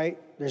realize, right,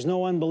 there's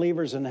no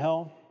unbelievers in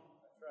hell.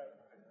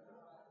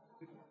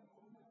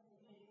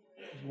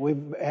 We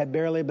had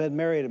barely been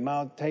married, and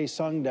Mao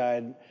Tae-sung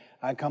died.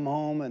 I come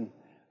home and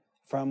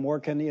from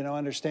working,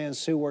 understand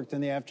Sue worked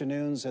in the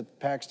afternoons at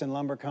Paxton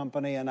Lumber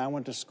Company, and I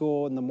went to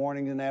school in the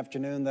morning and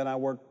afternoon. Then I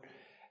worked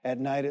at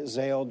night at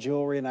Zale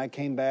Jewelry, and I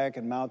came back,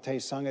 and Mao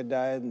Tae-sung had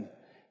died. And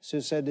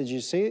Sue said, did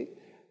you see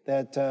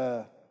that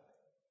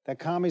that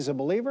Kami's a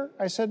believer?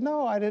 I said,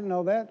 no, I didn't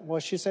know that. Well,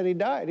 she said he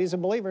died. He's a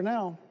believer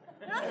now.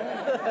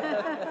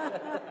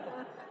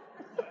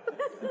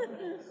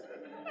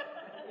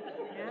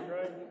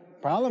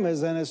 Problem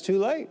is, then it's too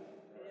late.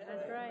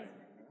 That's right.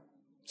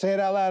 Say it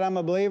out loud. I'm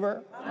a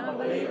believer. I'm a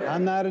believer.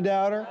 I'm not a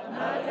doubter. I'm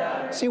not a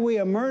doubter. See, we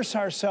immerse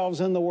ourselves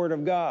in the Word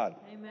of God.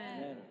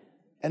 Amen.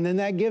 And then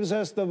that gives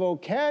us the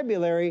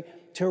vocabulary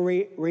to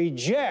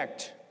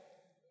reject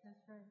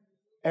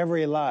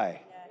every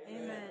lie.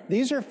 Amen.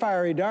 These are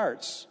fiery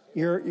darts.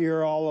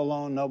 You're all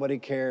alone. Nobody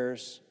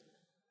cares.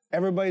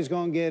 Everybody's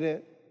going to get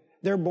it.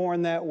 They're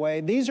born that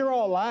way. These are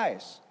all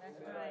lies.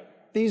 That's right.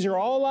 These are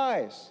all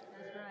lies.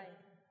 That's right.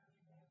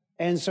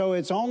 And so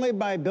it's only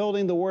by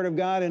building the Word of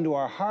God into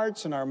our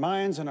hearts and our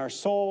minds and our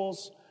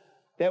souls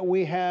that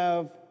we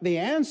have the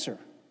answer.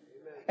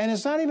 And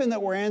it's not even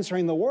that we're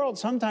answering the world.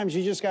 Sometimes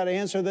you just got to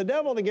answer the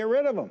devil to get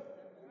rid of him.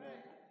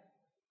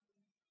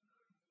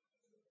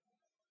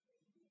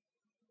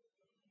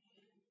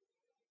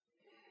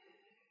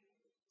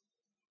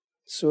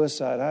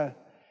 Suicide,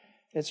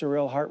 it's a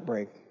real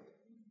heartbreak.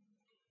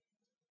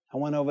 I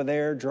went over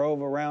there,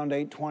 drove around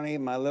 820,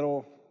 my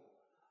little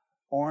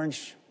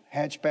orange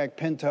hatchback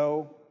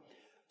Pinto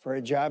for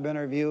a job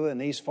interview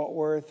in East Fort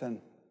Worth.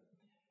 And,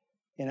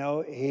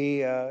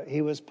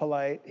 he was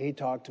polite. He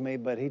talked to me,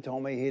 but he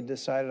told me he had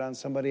decided on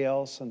somebody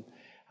else. And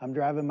I'm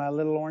driving my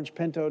little orange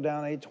Pinto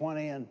down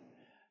 820, and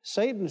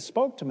Satan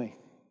spoke to me.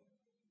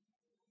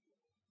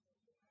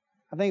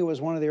 I think it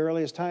was one of the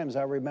earliest times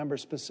I remember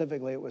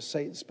specifically it was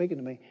Satan speaking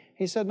to me.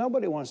 He said,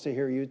 nobody wants to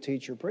hear you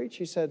teach or preach.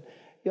 He said,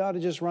 you ought to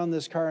just run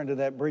this car into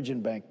that bridge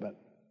embankment.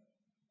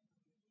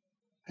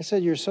 I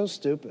said, you're so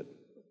stupid.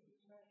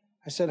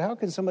 I said, how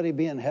can somebody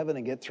be in heaven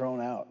and get thrown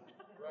out?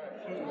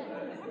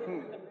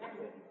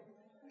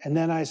 And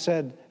then I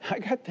said, I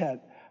got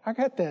that,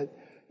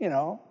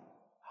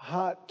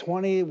 hot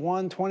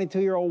 21,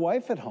 22-year-old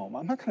wife at home.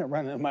 I'm not going to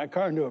run in my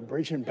car into a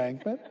bridge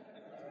embankment.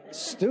 It's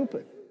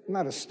stupid. I'm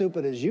not as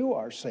stupid as you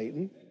are,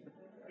 Satan.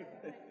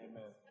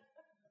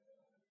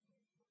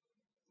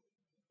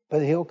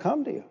 But he'll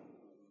come to you.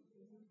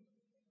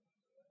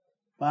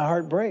 My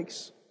heart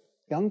breaks.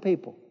 Young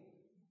people,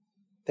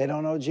 they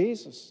don't know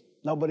Jesus.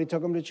 Nobody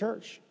took them to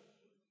church.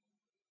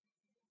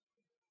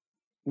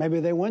 Maybe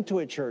they went to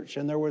a church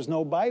and there was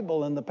no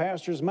Bible in the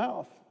pastor's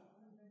mouth.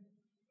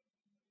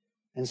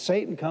 And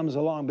Satan comes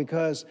along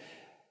because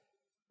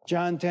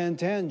John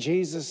 10:10,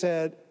 Jesus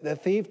said, the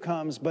thief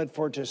comes but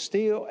for to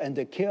steal and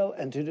to kill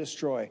and to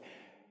destroy.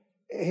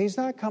 He's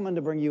not coming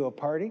to bring you a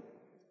party.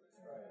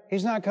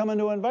 He's not coming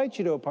to invite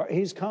you to a party.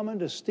 He's coming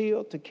to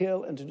steal, to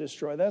kill, and to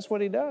destroy. That's what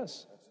he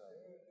does.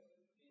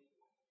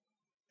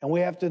 And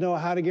we have to know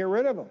how to get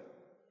rid of him.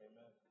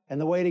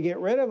 And the way to get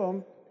rid of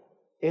him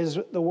is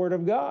the Word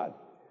of God.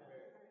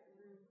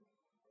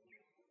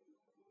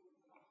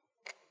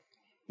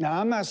 Now,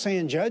 I'm not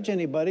saying judge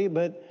anybody,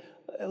 but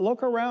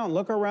look around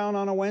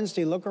on a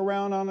Wednesday, look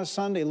around on a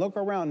Sunday, look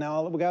around.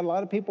 Now, we got a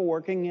lot of people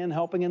working and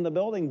helping in the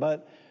building,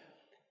 but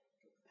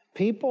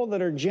people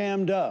that are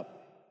jammed up,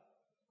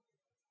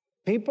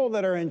 people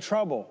that are in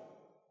trouble,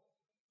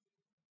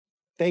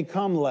 they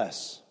come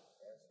less.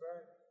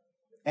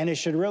 And it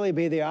should really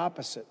be the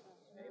opposite.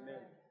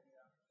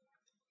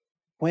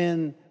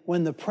 When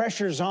the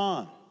pressure's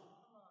on,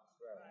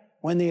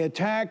 when the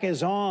attack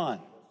is on,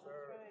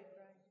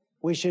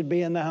 we should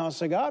be in the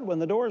house of God when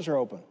the doors are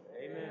open.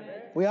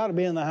 We ought to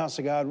be in the house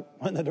of God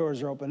when the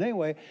doors are open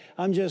anyway.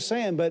 I'm just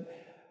saying, but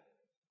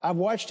I've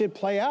watched it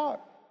play out.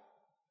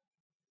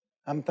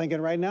 I'm thinking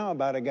right now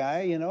about a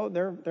guy,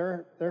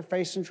 they're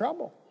facing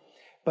trouble.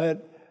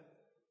 But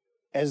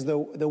As the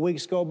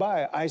weeks go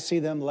by, I see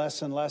them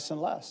less and less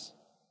and less.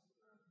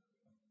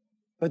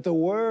 But the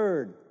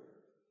Word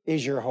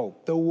is your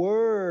hope. The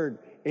Word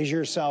is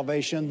your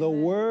salvation. The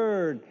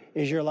Word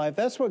is your life.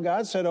 That's what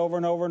God said over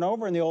and over and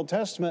over in the Old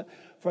Testament.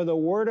 For the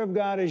Word of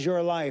God is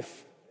your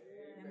life.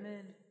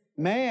 Amen.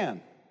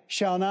 Man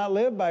shall not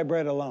live by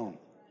bread alone,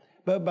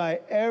 but by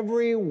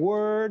every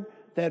word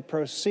that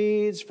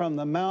proceeds from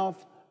the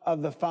mouth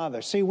of the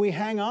Father. See, we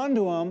hang on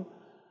to Him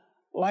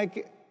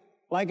like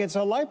it's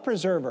a life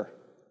preserver.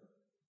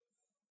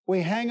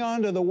 We hang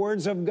on to the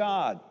words of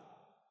God.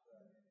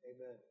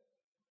 Amen.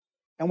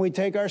 And we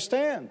take our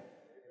stand. Amen.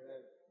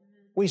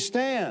 We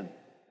stand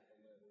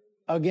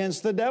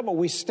against the devil.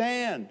 We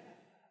stand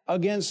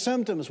against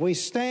symptoms. We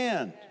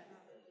stand.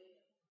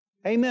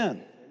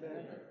 Amen.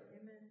 Amen.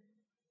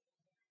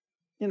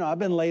 You know, I've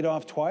been laid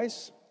off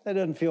twice. That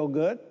doesn't feel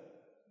good.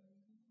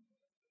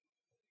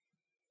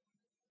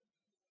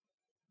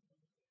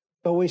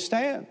 But we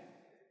stand.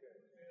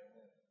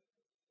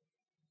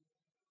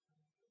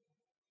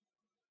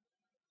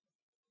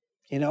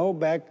 You know,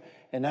 back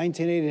in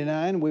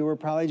 1989, we were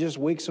probably just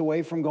weeks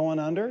away from going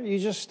under. You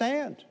just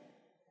stand.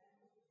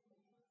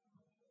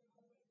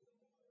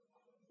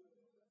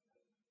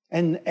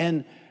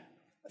 And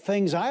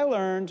things I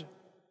learned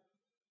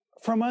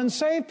from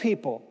unsaved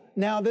people.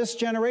 Now, this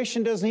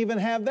generation doesn't even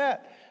have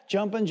that.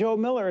 Jumpin' Joe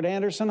Miller at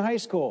Anderson High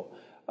School.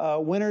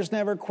 Winners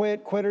never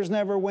quit, quitters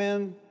never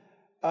win.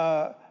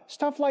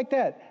 Stuff like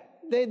that.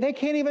 They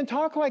can't even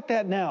talk like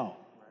that now.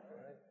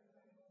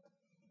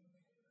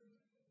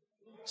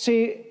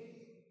 See,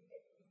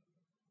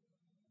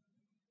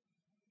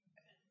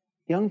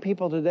 young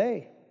people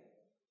today,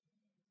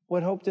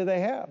 what hope do they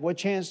have? What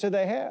chance do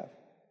they have?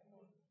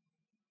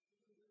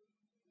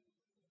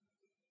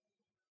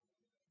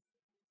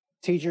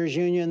 Teachers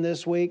Union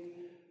this week,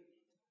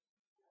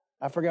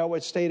 I forgot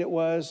what state it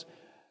was,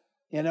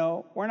 you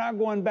know, we're not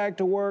going back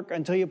to work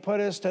until you put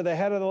us to the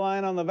head of the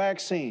line on the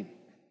vaccine.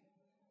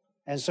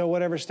 And so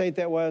whatever state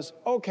that was,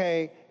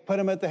 okay, put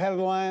them at the head of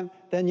the line.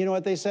 Then you know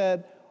what they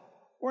said?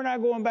 We're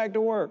not going back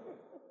to work.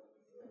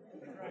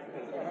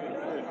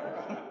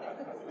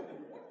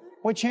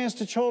 What chance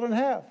do children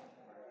have?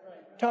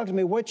 Talk to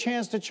me. What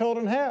chance do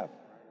children have?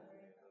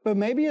 But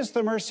maybe it's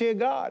the mercy of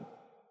God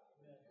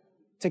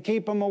to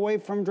keep them away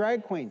from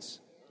drag queens.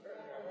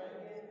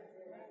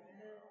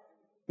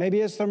 Maybe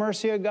it's the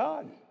mercy of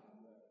God.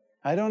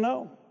 I don't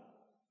know.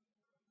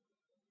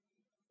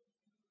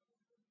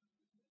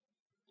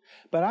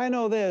 But I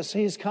know this,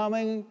 He's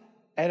coming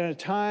at a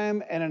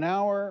time and an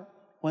hour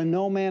when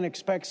no man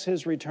expects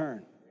His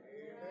return.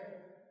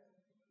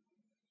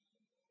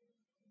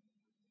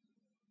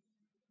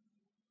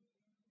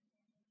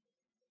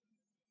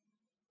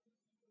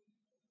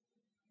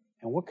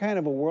 And what kind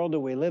of a world do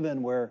we live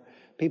in where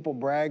people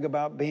brag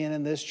about being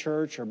in this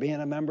church or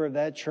being a member of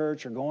that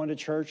church or going to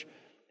church,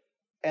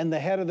 and the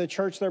head of the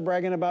church they're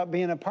bragging about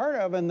being a part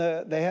of and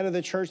the head of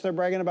the church they're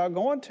bragging about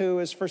going to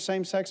is for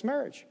same-sex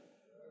marriage?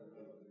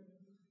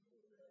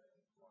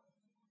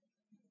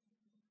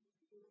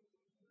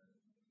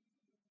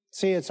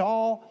 See, it's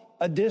all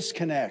a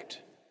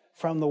disconnect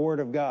from the Word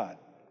of God.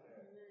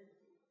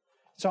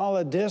 It's all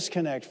a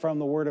disconnect from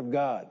the Word of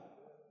God.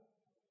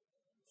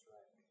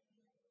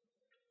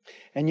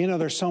 And you know,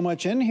 there's so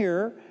much in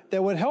here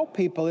that would help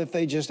people if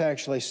they just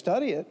actually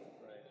study it.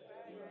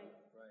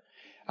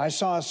 I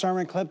saw a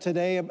sermon clip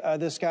today,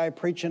 this guy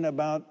preaching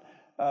to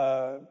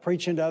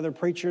other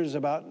preachers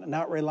about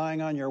not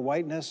relying on your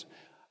whiteness.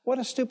 What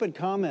a stupid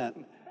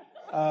comment.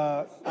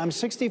 I'm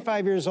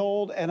 65 years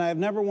old, and I've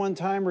never one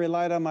time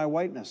relied on my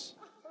whiteness.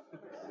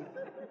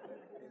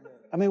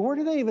 I mean, where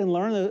do they even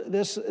learn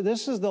this?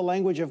 This is the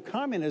language of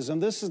communism.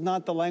 This is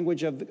not the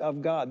language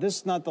of God. This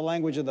is not the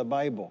language of the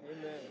Bible. Amen.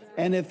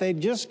 And if they'd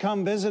just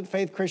come visit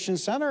Faith Christian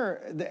Center,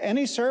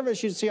 any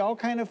service, you'd see all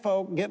kind of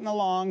folk getting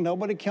along,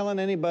 nobody killing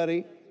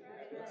anybody.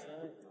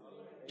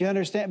 Do you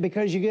understand?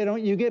 Because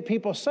you get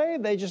people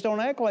saved, they just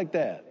don't act like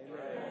that.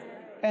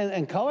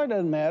 And color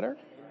doesn't matter.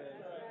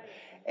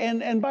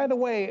 And by the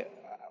way,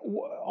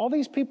 all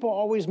these people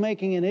always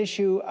making an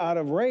issue out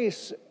of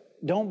race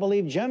don't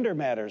believe gender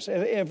matters.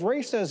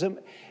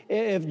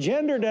 If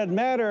gender doesn't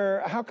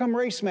matter, how come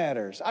race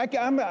matters?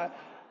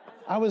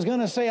 I was going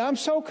to say, I'm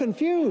so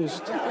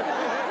confused.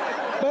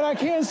 But I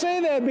can't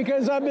say that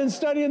because I've been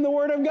studying the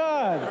Word of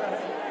God.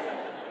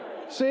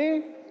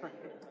 See?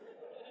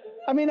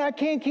 I mean, I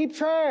can't keep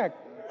track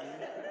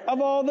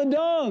of all the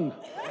dung.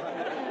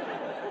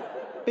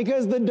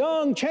 Because the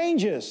dung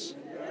changes.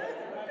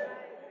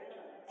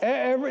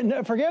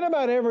 Forget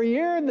about every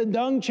year. The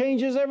dung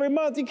changes every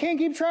month. You can't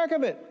keep track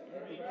of it.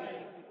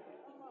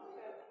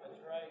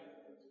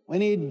 We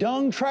need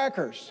dung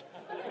trackers.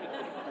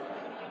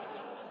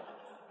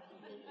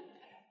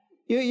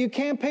 You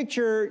can't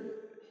picture,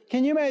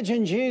 can you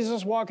imagine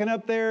Jesus walking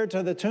up there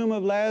to the tomb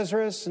of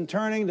Lazarus and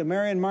turning to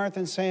Mary and Martha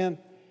and saying,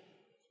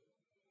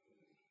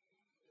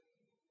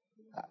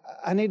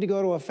 I need to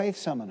go to a faith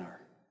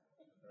seminar.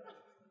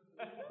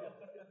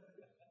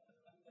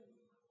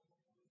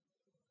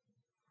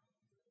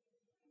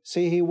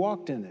 See, He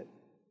walked in it.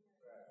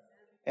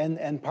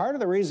 And part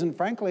of the reason,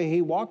 frankly,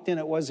 he walked in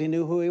it was he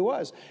knew who he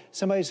was.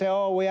 Somebody say,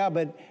 oh, yeah,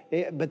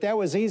 but that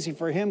was easy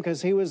for him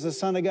because he was the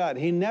Son of God.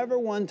 He never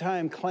one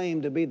time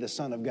claimed to be the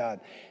Son of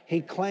God.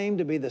 He claimed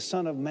to be the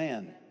Son of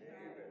Man.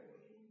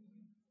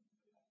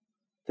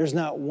 There's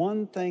not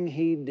one thing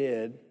he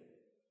did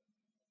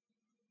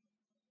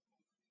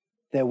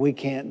that we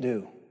can't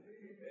do.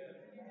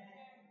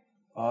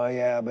 Oh,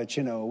 yeah, but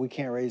we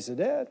can't raise the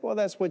dead. Well,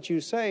 that's what you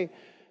say.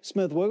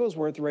 Smith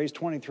Wigglesworth raised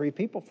 23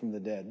 people from the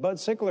dead. Bud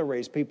Sickler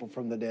raised people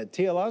from the dead.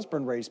 T.L.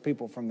 Osborne raised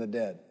people from the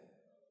dead.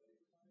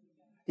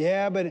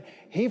 Yeah, but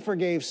he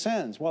forgave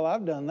sins. Well,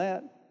 I've done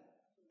that.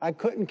 I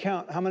couldn't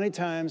count how many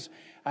times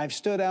I've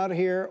stood out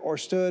here or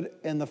stood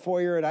in the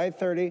foyer at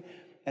I-30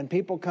 and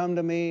people come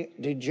to me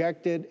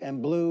dejected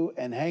and blue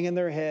and hanging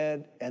their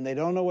head and they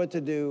don't know what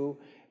to do.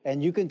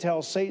 And you can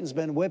tell Satan's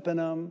been whipping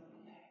them.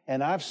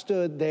 And I've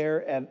stood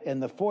there in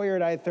the foyer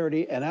at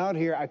I-30 and out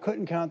here, I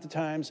couldn't count the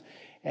times.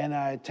 And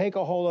I take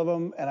a hold of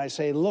them and I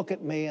say, look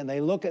at me. And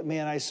they look at me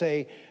and I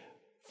say,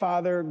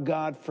 Father,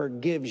 God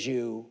forgives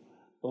you.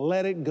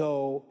 Let it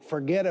go.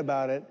 Forget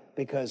about it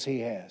because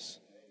he has.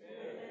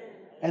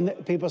 Amen.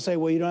 And people say,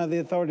 well, you don't have the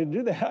authority to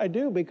do that. I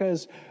do,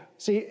 because,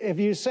 see, if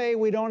you say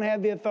we don't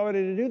have the authority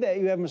to do that,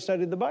 you haven't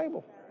studied the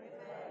Bible.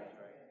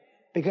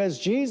 Because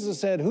Jesus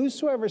said,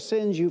 whosoever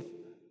sins you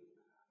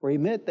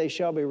remit, they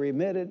shall be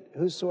remitted.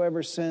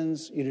 Whosoever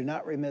sins you do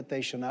not remit,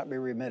 they shall not be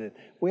remitted.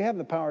 We have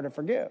the power to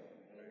forgive.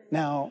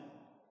 Now,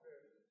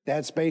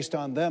 that's based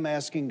on them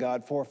asking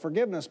God for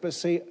forgiveness. But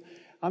see,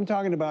 I'm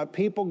talking about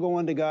people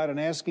going to God and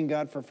asking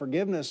God for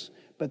forgiveness,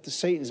 but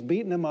Satan's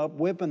beating them up,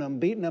 whipping them,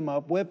 beating them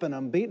up, whipping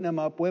them, beating them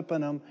up, whipping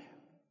them.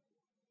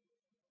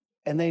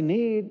 And they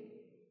need,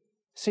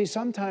 see,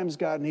 sometimes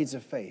God needs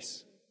a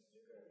face.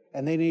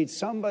 And they need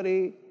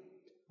somebody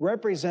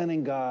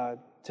representing God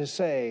to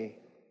say,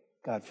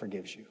 God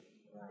forgives you,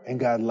 and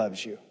God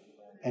loves you,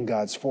 and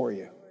God's for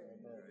you.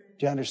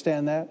 Do you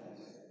understand that?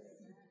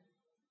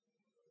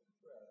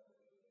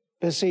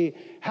 But see,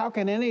 how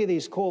can any of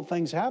these cool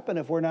things happen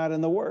if we're not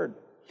in the Word?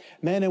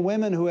 Men and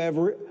women who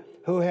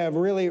have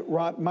really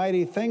wrought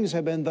mighty things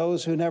have been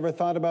those who never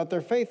thought about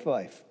their faith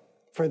life.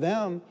 For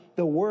them,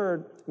 the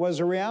Word was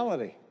a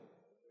reality.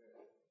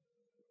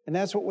 And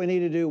that's what we need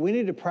to do. We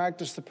need to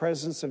practice the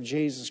presence of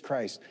Jesus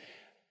Christ.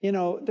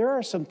 There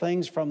are some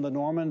things from the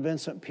Norman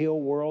Vincent Peale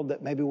world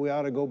that maybe we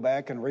ought to go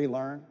back and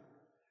relearn.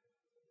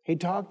 He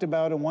talked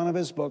about in one of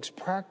his books,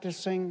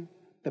 practicing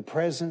the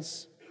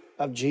presence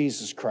of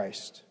Jesus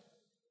Christ.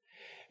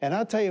 And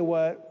I'll tell you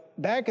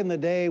what, back in the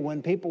day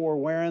when people were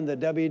wearing the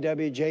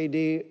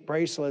WWJD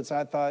bracelets,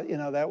 I thought,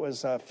 that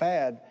was a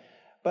fad.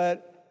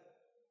 But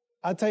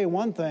I'll tell you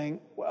one thing,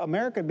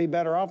 America would be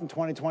better off in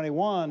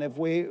 2021 if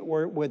we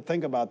would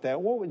think about that.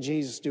 What would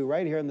Jesus do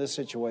right here in this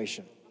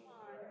situation?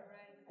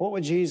 What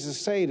would Jesus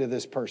say to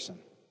this person?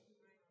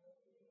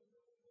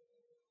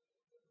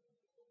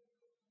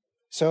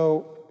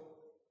 So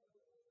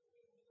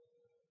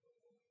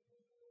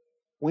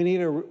we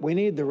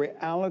need the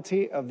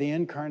reality of the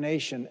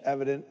incarnation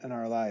evident in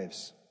our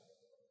lives.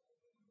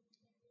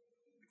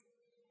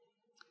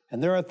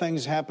 And there are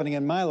things happening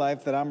in my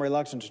life that I'm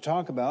reluctant to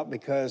talk about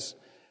because,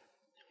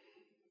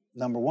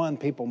 number one,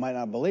 people might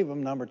not believe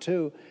them. Number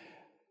two,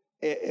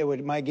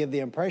 it might give the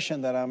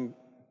impression that I'm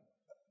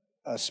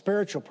a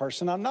spiritual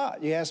person. I'm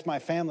not. You ask my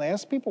family,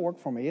 ask people who work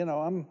for me,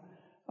 I'm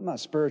not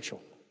spiritual.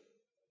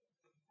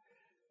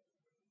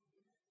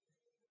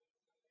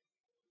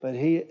 But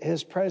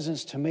his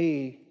presence to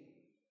me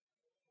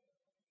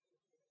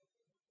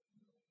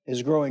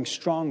is growing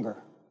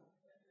stronger.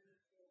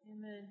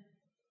 Amen.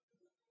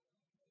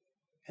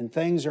 And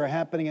things are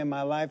happening in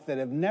my life that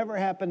have never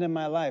happened in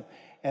my life.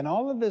 And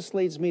all of this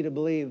leads me to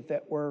believe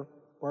that we're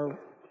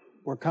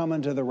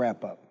coming to the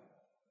wrap up.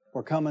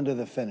 We're coming to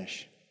the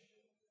finish.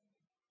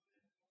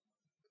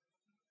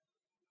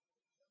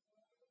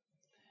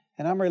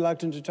 And I'm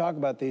reluctant to talk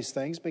about these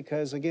things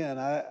because, again,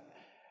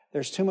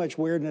 there's too much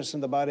weirdness in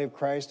the body of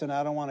Christ, and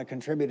I don't want to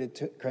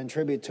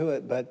contribute to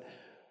it. But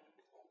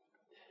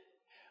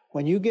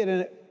when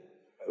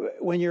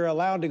you're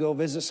allowed to go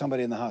visit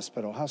somebody in the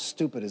hospital, how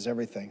stupid is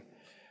everything?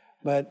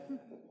 But,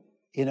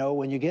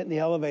 when you get in the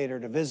elevator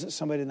to visit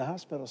somebody in the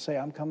hospital, say,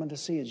 I'm coming to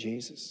see you,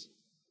 Jesus.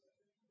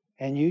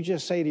 And you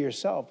just say to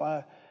yourself,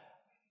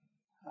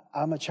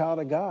 I'm a child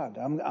of God.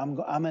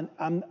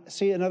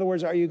 See, in other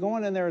words, are you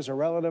going in there as a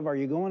relative? Are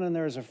you going in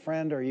there as a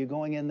friend? Or are you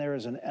going in there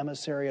as an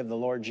emissary of the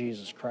Lord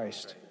Jesus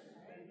Christ?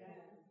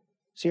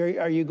 See,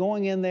 are you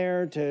going in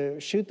there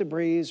to shoot the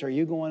breeze? Or are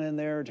you going in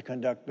there to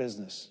conduct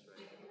business?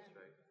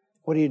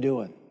 What are you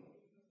doing?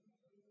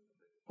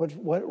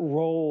 What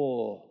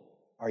role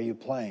are you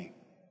playing?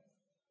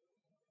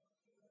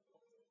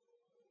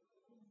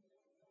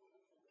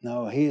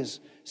 No,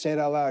 say it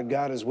out loud,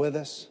 God is with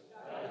us.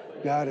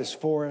 God is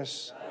for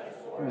us.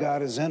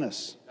 God is in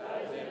us.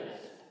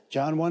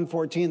 John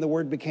 1:14, the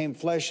Word became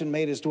flesh and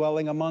made his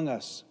dwelling among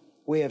us.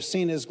 We have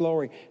seen his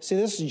glory. See,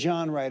 this is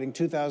John writing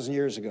 2,000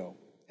 years ago,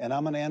 and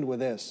I'm going to end with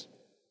this.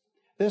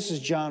 This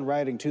is John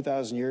writing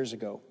 2,000 years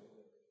ago,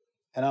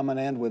 and I'm going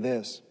to end with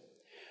this.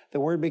 The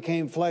Word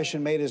became flesh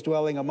and made his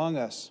dwelling among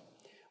us.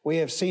 We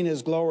have seen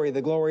his glory,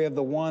 the glory of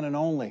the one and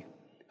only,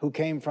 who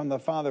came from the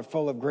Father,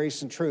 full of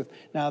grace and truth.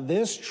 Now,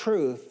 this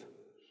truth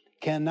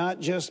cannot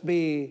just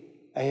be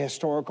a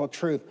historical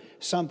truth,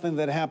 something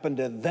that happened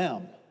to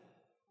them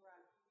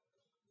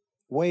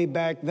way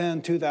back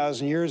then,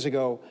 2,000 years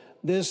ago.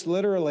 This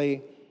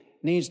literally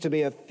needs to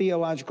be a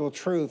theological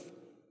truth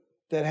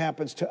that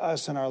happens to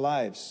us in our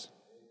lives.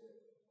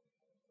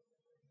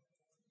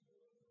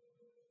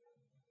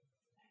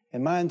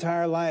 In my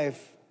entire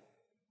life,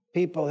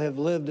 people have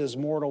lived as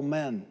mortal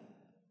men.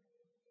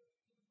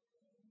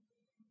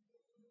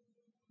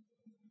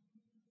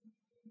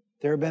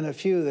 There have been a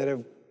few that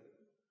have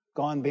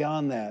gone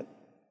beyond that,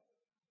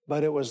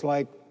 but it was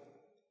like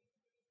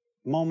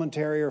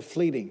momentary or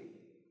fleeting,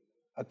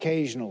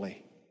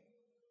 occasionally.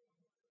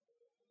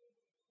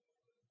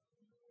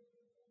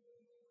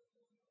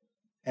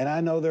 And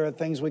I know there are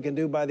things we can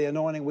do by the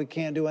anointing we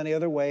can't do any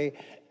other way,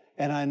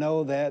 and I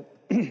know that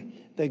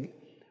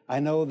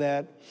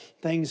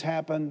things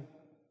happen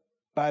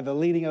by the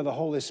leading of the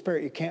Holy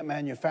Spirit. You can't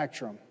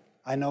manufacture them.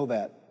 I know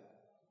that.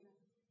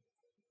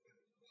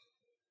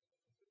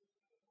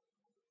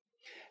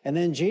 And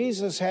then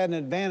Jesus had an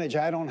advantage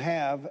I don't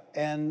have,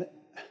 and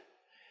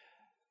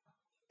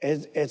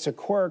it's a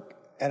quirk,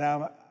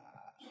 and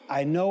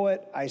I know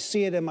it, I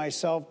see it in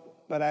myself,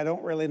 but I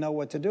don't really know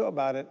what to do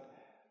about it.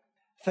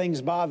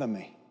 Things bother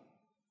me.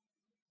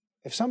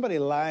 If somebody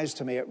lies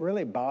to me, it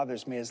really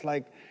bothers me. It's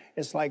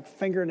like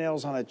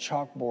fingernails on a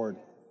chalkboard.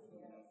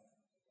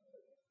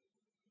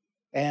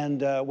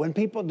 And when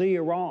people do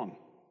you wrong.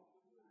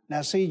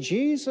 Now, see,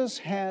 Jesus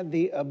had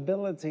the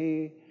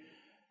ability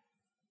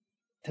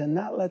to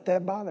not let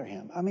that bother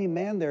him. I mean,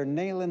 man, they're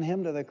nailing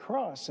him to the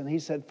cross. And he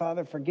said,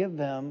 Father, forgive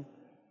them,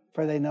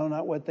 for they know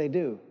not what they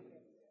do.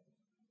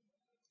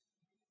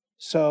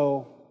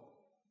 So,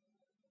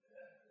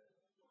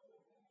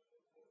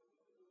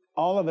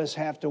 all of us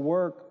have to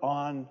work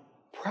on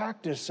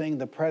practicing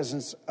the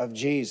presence of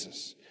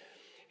Jesus.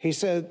 He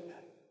said,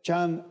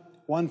 John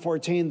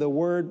 1:14, the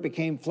Word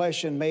became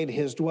flesh and made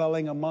his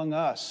dwelling among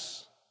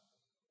us.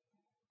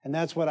 And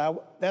that's what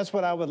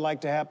I would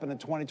like to happen in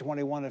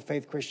 2021 at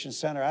Faith Christian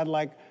Center. I'd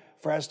like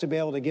for us to be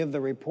able to give the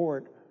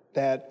report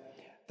that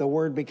the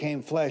Word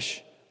became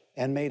flesh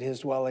and made his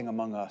dwelling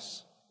among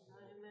us.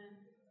 Amen.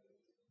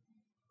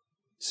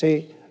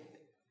 See,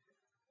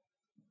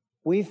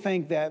 we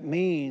think that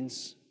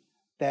means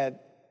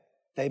that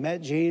they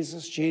met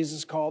Jesus,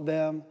 Jesus called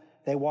them,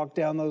 they walked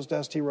down those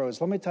dusty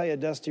roads. Let me tell you a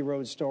dusty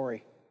road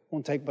story.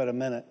 Won't take but a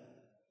minute.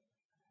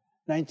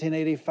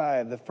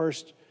 1985, the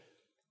first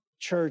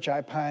church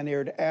I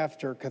pioneered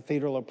after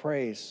Cathedral of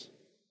Praise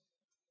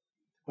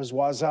was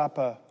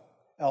Wazapa,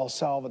 El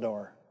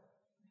Salvador,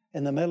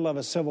 in the middle of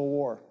a civil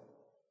war.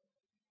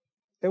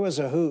 It was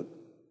a hoot.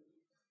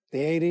 The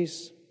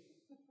 80s,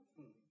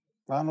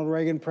 Ronald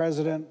Reagan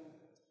president.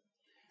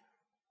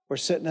 We're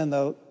sitting in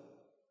the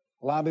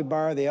lobby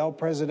bar of the El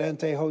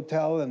Presidente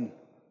Hotel in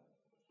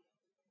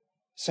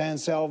San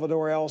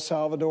Salvador, El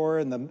Salvador,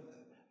 and the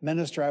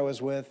minister I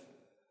was with,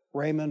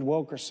 Raymond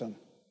Wilkerson.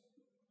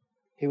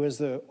 He was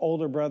the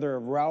older brother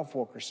of Ralph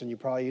Wilkerson. You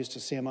probably used to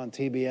see him on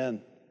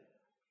TBN.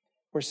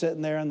 We're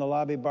sitting there in the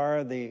lobby bar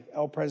of the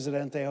El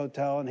Presidente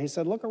Hotel, and he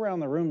said, look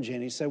around the room,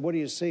 Gene. He said, what do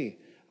you see?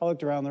 I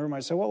looked around the room. I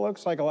said, well, it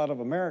looks like a lot of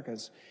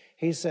Americans.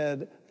 He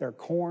said, they're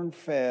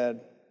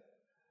corn-fed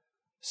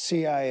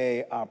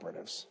CIA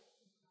operatives,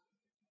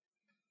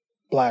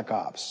 black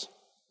ops.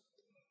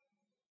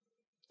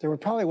 There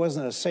probably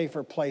wasn't a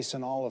safer place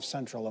in all of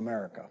Central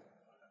America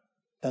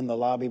than the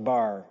lobby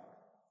bar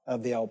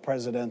of the El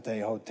Presidente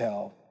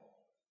Hotel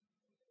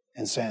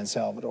in San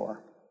Salvador.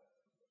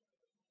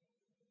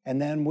 And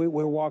then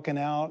we're walking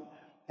out,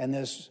 and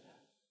this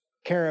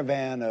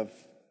caravan of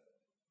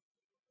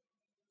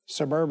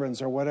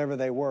Suburbans or whatever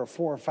they were,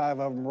 4 or 5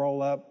 of them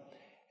roll up,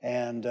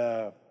 and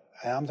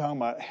I'm talking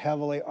about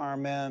heavily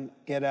armed men,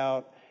 get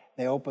out.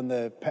 They open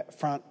the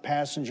front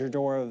passenger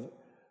door of,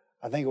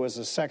 I think it was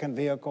the second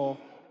vehicle,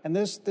 and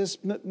this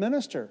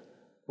minister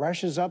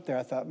rushes up there.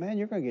 I thought, man,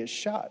 you're going to get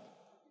shot.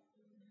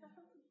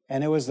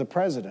 And it was the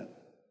president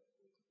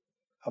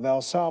of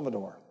El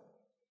Salvador,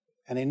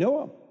 and he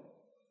knew him.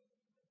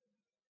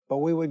 But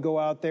we would go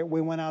out there.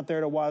 We went out there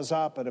to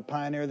Wazapa to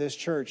pioneer this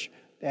church,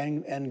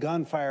 and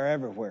gunfire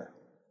everywhere.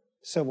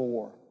 Civil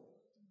War.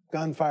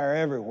 Gunfire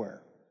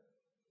everywhere.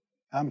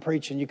 I'm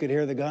preaching, you could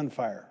hear the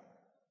gunfire.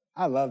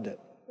 I loved it.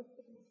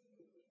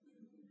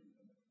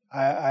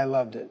 I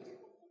loved it.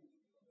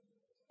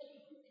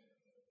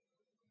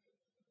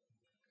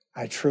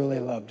 I truly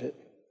loved it.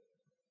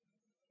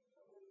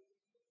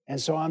 And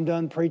so I'm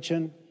done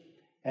preaching,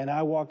 and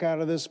I walk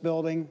out of this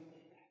building,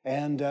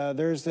 and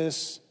there's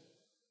this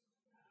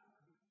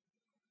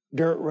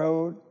dirt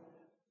road,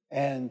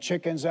 and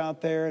chickens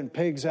out there, and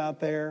pigs out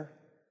there.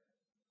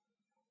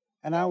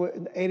 And I was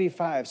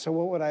 85, so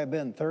what would I have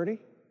been, 30?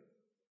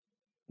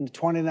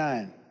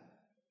 29.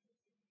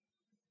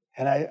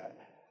 And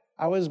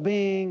I was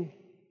being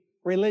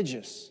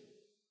religious.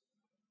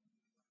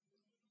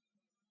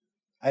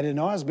 I didn't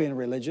know I was being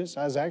religious.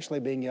 I was actually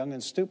being young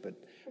and stupid.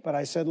 But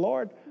I said,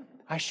 Lord,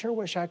 I sure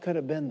wish I could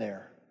have been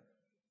there.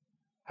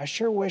 I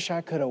sure wish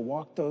I could have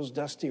walked those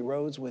dusty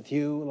roads with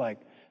you like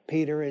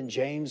Peter and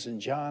James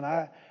and John.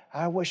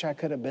 I wish I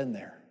could have been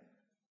there.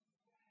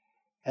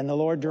 And the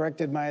Lord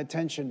directed my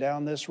attention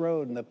down this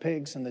road and the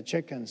pigs and the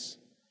chickens.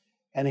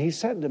 And he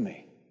said to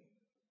me,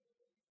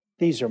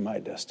 these are my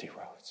dusty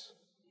roads.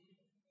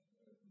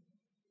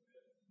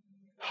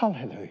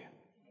 Hallelujah.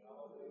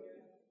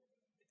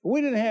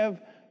 We didn't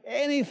have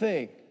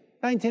anything.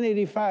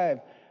 1985,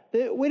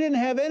 we didn't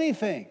have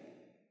anything.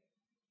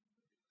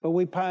 But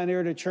we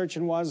pioneered a church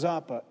in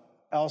Wazapa,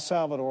 El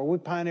Salvador. We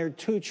pioneered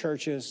 2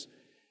 churches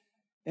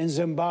in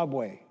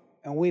Zimbabwe,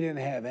 and we didn't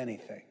have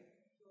anything.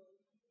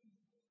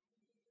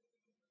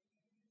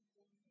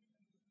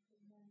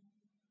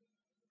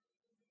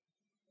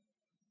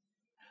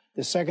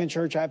 The second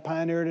church I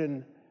pioneered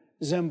in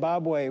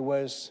Zimbabwe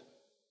was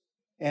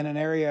in an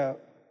area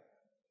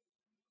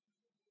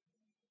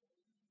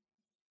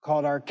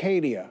called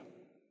Arcadia.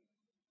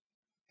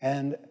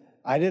 And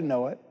I didn't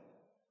know it,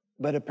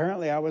 but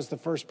apparently I was the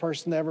first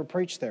person to ever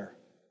preach there.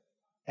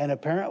 And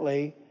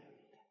apparently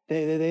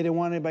they didn't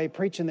want anybody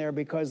preaching there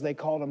because they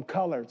called them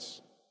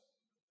coloreds.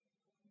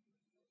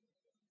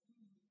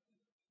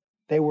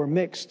 They were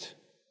mixed.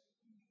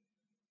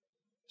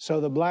 So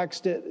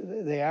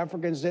the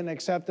Africans didn't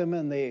accept them,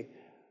 and the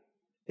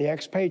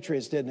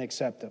expatriates didn't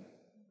accept them.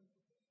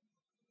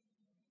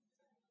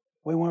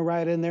 We went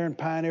right in there and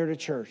pioneered a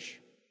church.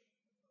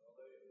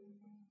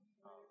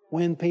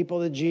 Win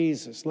people to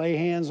Jesus. Lay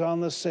hands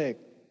on the sick.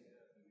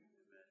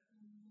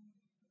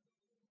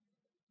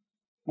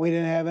 We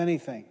didn't have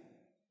anything.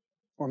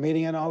 We're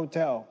meeting in a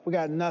hotel. We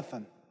got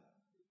nothing.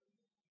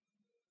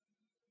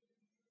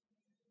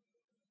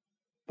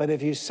 But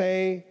if you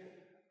say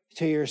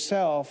to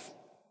yourself,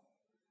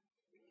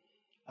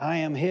 I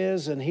am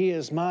his and he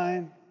is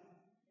mine,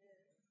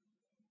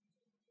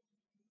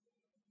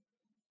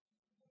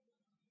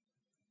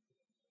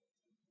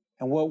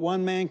 and what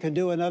one man can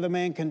do, another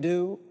man can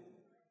do,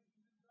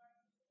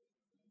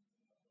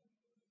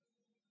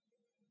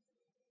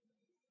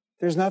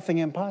 there's nothing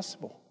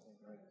impossible.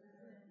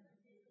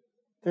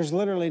 There's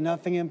literally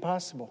nothing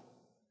impossible.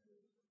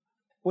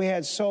 We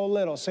had so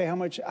little. Say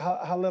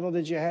how little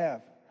did you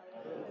have?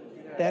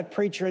 That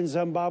preacher in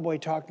Zimbabwe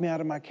talked me out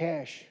of my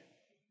cash.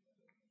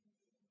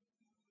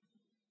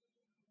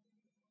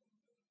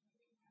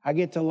 I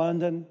get to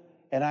London,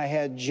 and I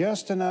had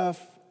just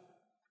enough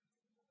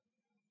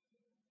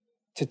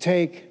to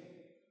take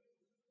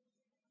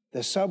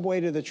the subway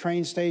to the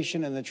train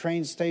station, and the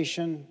train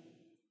station,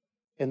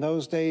 in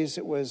those days,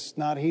 it was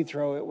not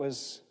Heathrow, it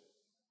was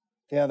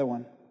the other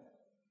one,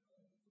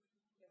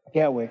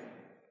 Gatwick.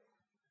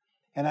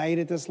 And I ate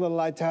at this little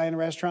Italian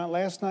restaurant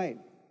last night.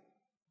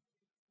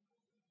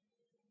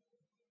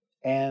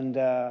 And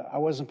I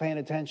wasn't paying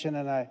attention,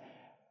 and I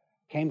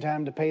came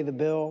time to pay the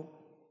bill,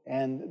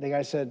 and the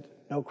guy said,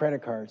 no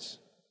credit cards.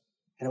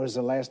 And it was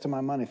the last of my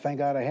money. Thank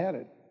God I had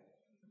it.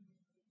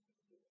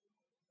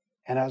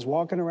 And I was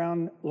walking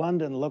around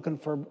London looking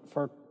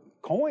for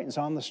coins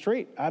on the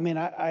street. I mean,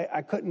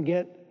 I couldn't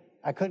get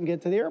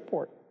to the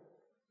airport.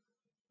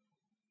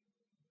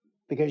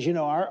 Because, you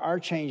know, our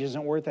change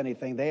isn't worth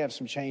anything. They have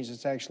some change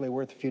that's actually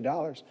worth a few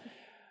dollars.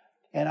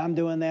 And I'm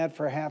doing that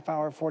for a half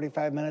hour,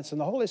 45 minutes. And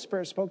the Holy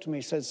Spirit spoke to me.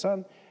 He said,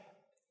 son,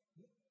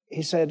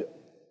 he said,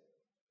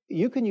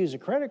 you can use a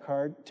credit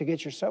card to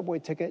get your subway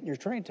ticket and your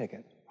train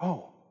ticket.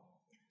 Oh,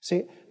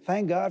 see,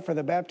 thank God for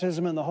the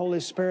baptism in the Holy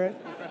Spirit.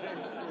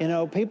 You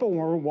know, people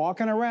were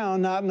walking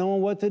around not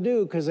knowing what to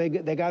do because they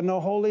got no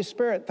Holy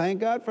Spirit. Thank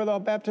God for the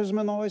baptism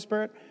in the Holy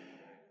Spirit.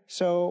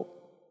 So,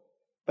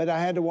 but I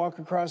had to walk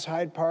across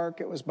Hyde Park.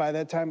 It was, by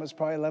that time, it was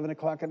probably 11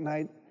 o'clock at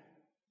night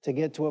to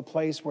get to a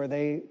place where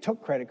they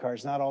took credit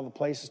cards. Not all the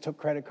places took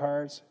credit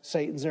cards.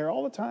 Satan's there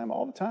all the time,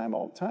 all the time,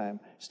 all the time.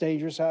 It's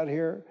dangerous out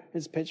here.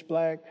 It's pitch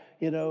black.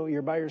 You know,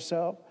 you're by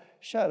yourself.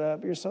 Shut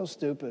up. You're so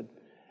stupid.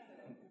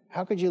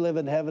 How could you live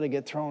in heaven and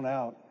get thrown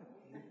out?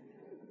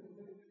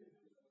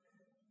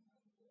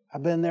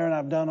 I've been there and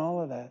I've done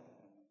all of that.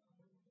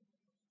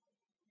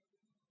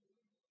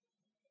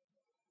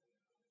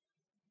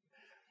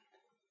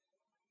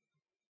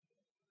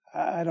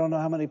 I don't know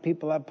how many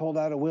people I've pulled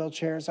out of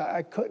wheelchairs.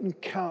 I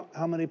couldn't count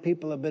how many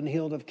people have been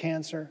healed of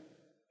cancer.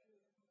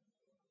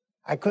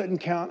 I couldn't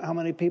count how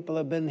many people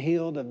have been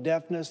healed of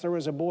deafness. There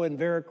was a boy in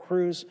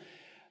Veracruz.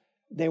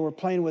 They were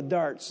playing with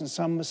darts,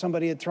 and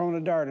somebody had thrown a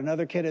dart.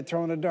 Another kid had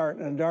thrown a dart,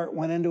 and a dart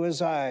went into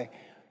his eye,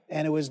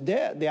 and it was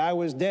dead. The eye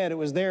was dead. It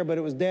was there, but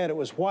it was dead. It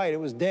was white.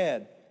 It was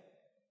dead.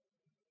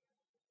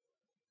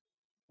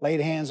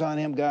 Laid hands on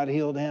him. God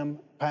healed him.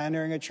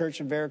 Pioneering a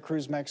church in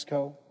Veracruz,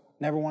 Mexico.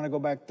 Never want to go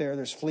back there.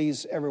 There's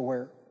fleas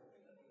everywhere.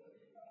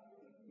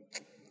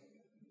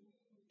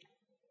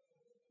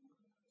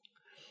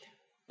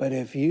 But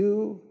if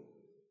you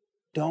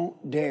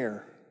don't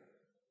dare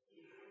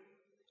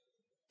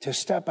to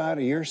step out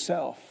of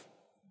yourself,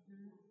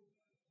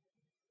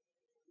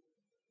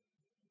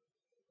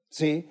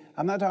 see,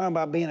 I'm not talking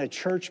about being a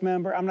church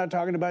member. I'm not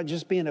talking about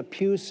just being a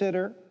pew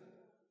sitter.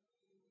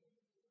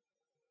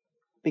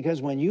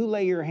 Because when you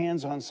lay your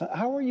hands on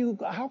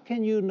how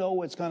can you know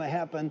what's going to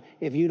happen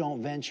if you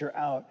don't venture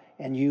out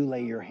and you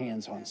lay your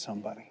hands on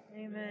somebody?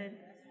 Amen.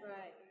 That's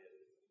right.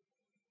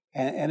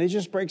 And it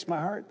just breaks my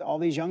heart. All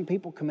these young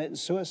people committing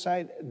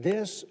suicide.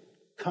 This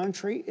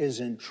country is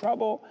in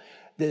trouble.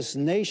 This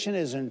nation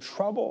is in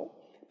trouble.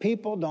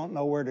 People don't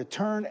know where to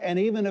turn. And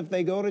even if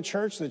they go to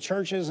church, the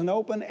church isn't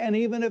open. And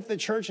even if the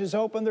church is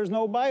open, there's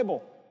no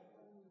Bible.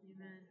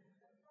 Amen.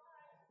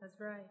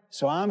 That's right.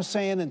 So I'm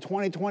saying in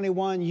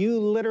 2021, you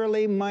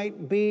literally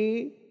might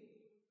be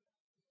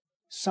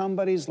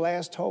somebody's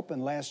last hope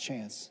and last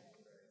chance.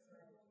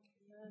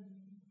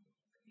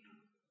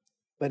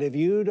 But if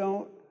you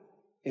don't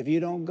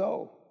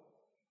go,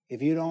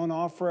 if you don't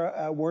offer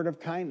a word of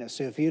kindness,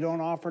 if you don't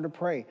offer to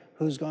pray,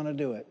 who's going to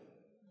do it?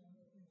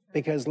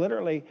 Because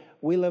literally,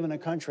 we live in a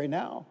country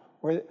now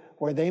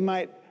where they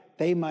might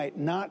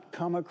not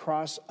come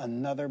across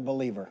another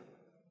believer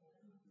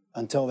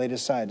until they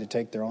decide to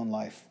take their own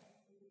life.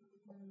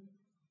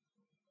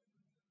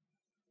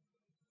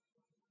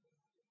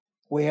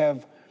 We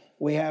have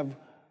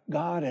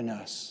God in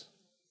us.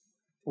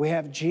 We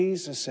have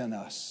Jesus in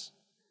us.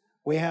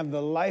 We have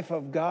the life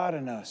of God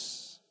in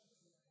us.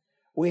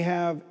 We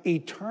have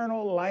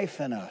eternal life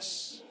in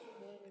us.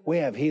 We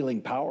have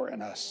healing power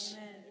in us.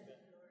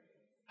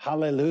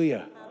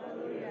 Hallelujah.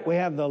 Hallelujah. We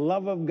have the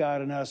love of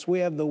God in us. We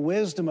have the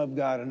wisdom of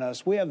God in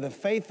us. We have the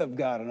faith of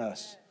God in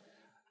us.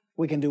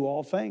 We can do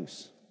all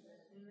things.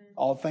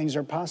 All things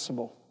are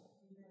possible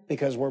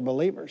because we're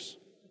believers.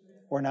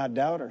 We're not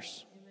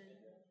doubters.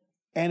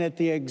 And at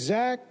the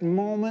exact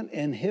moment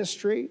in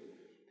history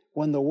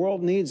when the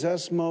world needs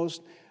us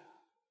most,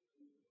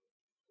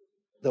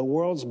 the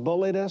world's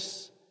bullied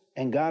us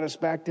and got us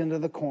backed into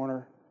the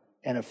corner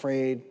and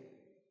afraid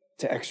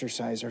to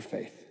exercise our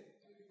faith.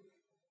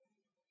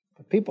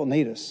 But people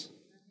need us.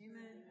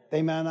 Amen.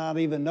 They may not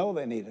even know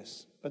they need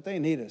us, but they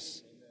need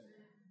us.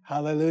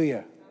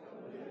 Hallelujah.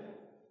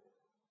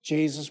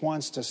 Jesus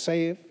wants to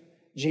save.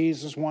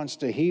 Jesus wants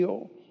to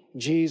heal.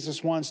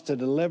 Jesus wants to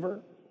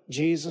deliver.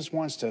 Jesus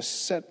wants to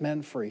set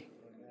men free.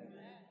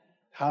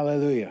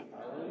 Hallelujah.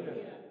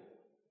 Hallelujah.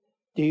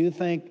 Do you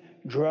think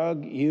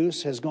drug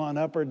use has gone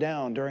up or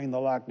down during the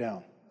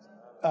lockdown?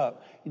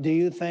 Up. Do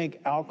you think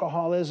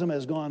alcoholism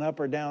has gone up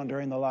or down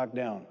during the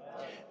lockdown?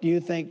 Do you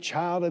think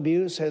child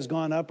abuse has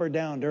gone up or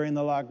down during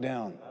the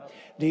lockdown?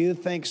 Do you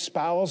think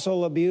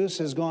spousal abuse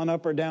has gone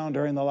up or down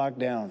during the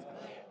lockdown?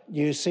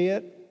 Do you see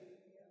it?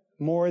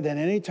 More than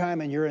any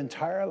time in your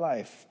entire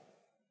life,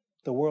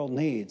 the world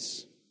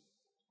needs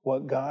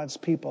what God's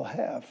people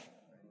have.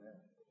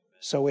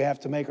 So we have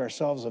to make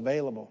ourselves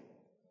available.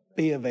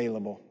 Be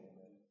available.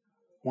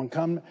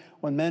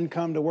 When men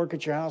come to work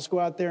at your house, go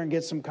out there and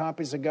get some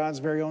copies of God's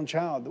very own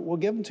child. We'll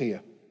give them to you.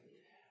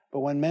 But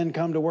when men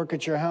come to work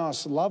at your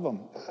house, love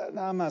them.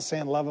 Now, I'm not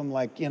saying love them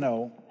like,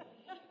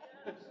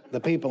 the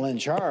people in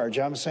charge.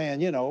 I'm saying,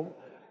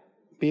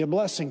 be a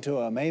blessing to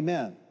them.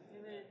 Amen.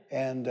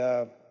 And,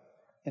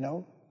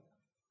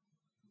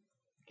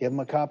 give them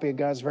a copy of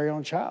God's very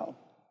own child.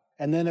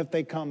 And then if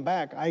they come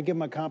back, I give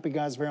them a copy of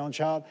God's very own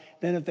child.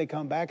 Then if they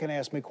come back and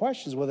ask me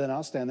questions, well, then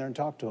I'll stand there and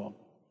talk to them.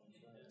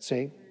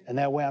 See? And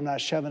that way I'm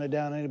not shoving it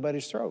down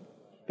anybody's throat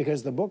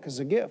because the book is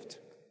a gift.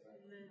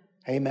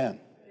 Amen.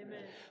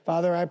 Amen.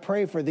 Father, I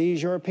pray for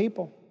these, your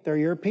people. They're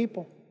your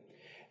people.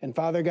 And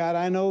Father God,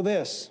 I know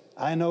this,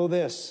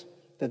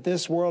 that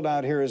this world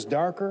out here is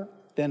darker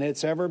than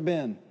it's ever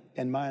been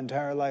in my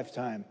entire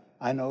lifetime.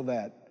 I know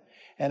that.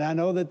 And I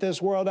know that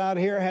this world out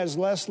here has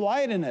less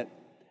light in it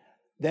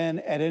than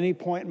at any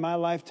point in my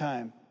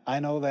lifetime. I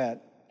know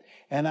that.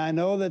 And I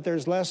know that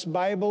there's less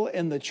Bible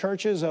in the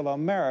churches of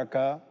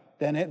America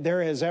than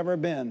there has ever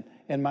been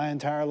in my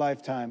entire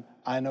lifetime.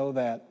 I know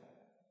that.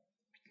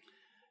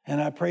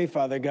 And I pray,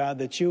 Father God,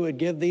 that you would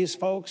give these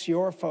folks,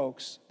 your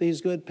folks,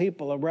 these good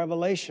people, a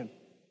revelation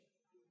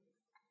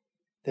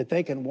that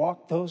they can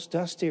walk those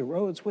dusty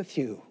roads with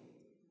you.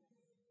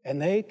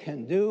 And they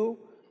can do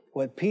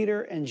what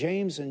Peter and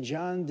James and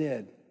John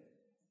did.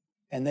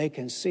 And they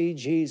can see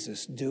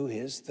Jesus do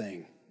his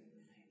thing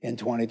in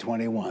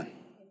 2021.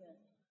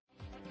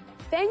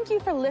 Thank you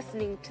for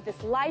listening to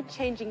this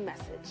life-changing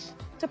message.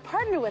 To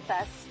partner with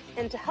us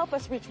and to help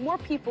us reach more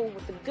people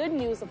with the good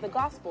news of the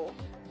gospel,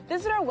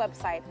 visit our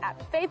website at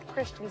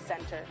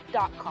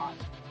faithchristiancenter.com.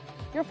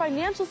 Your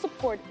financial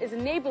support is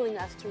enabling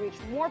us to reach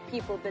more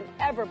people than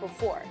ever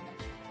before.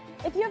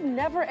 If you have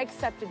never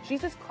accepted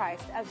Jesus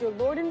Christ as your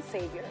Lord and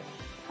Savior,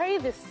 pray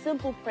this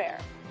simple prayer.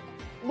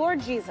 Lord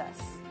Jesus,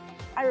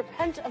 I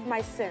repent of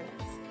my sins.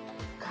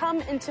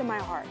 Come into my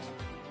heart.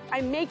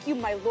 I make you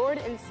my Lord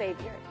and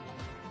Savior.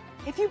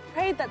 If you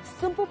prayed that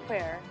simple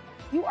prayer,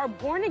 you are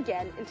born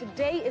again and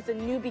today is a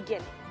new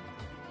beginning.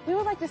 We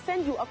would like to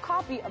send you a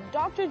copy of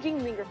Dr.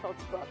 Gene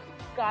Lingerfeld's book,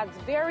 God's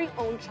Very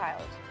Own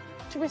Child.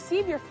 To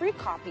receive your free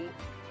copy,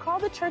 call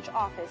the church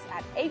office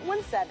at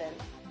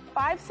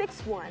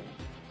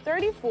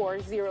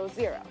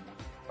 817-561-3400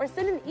 or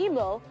send an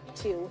email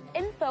to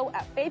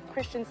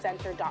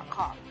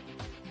info@faithchristiancenter.com.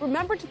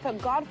 Remember to put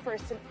God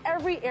first in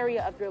every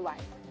area of your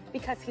life.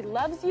 because He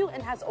loves you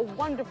and has a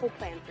wonderful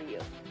plan for you.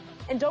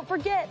 And don't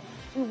forget,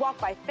 we walk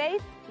by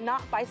faith,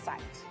 not by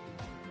sight.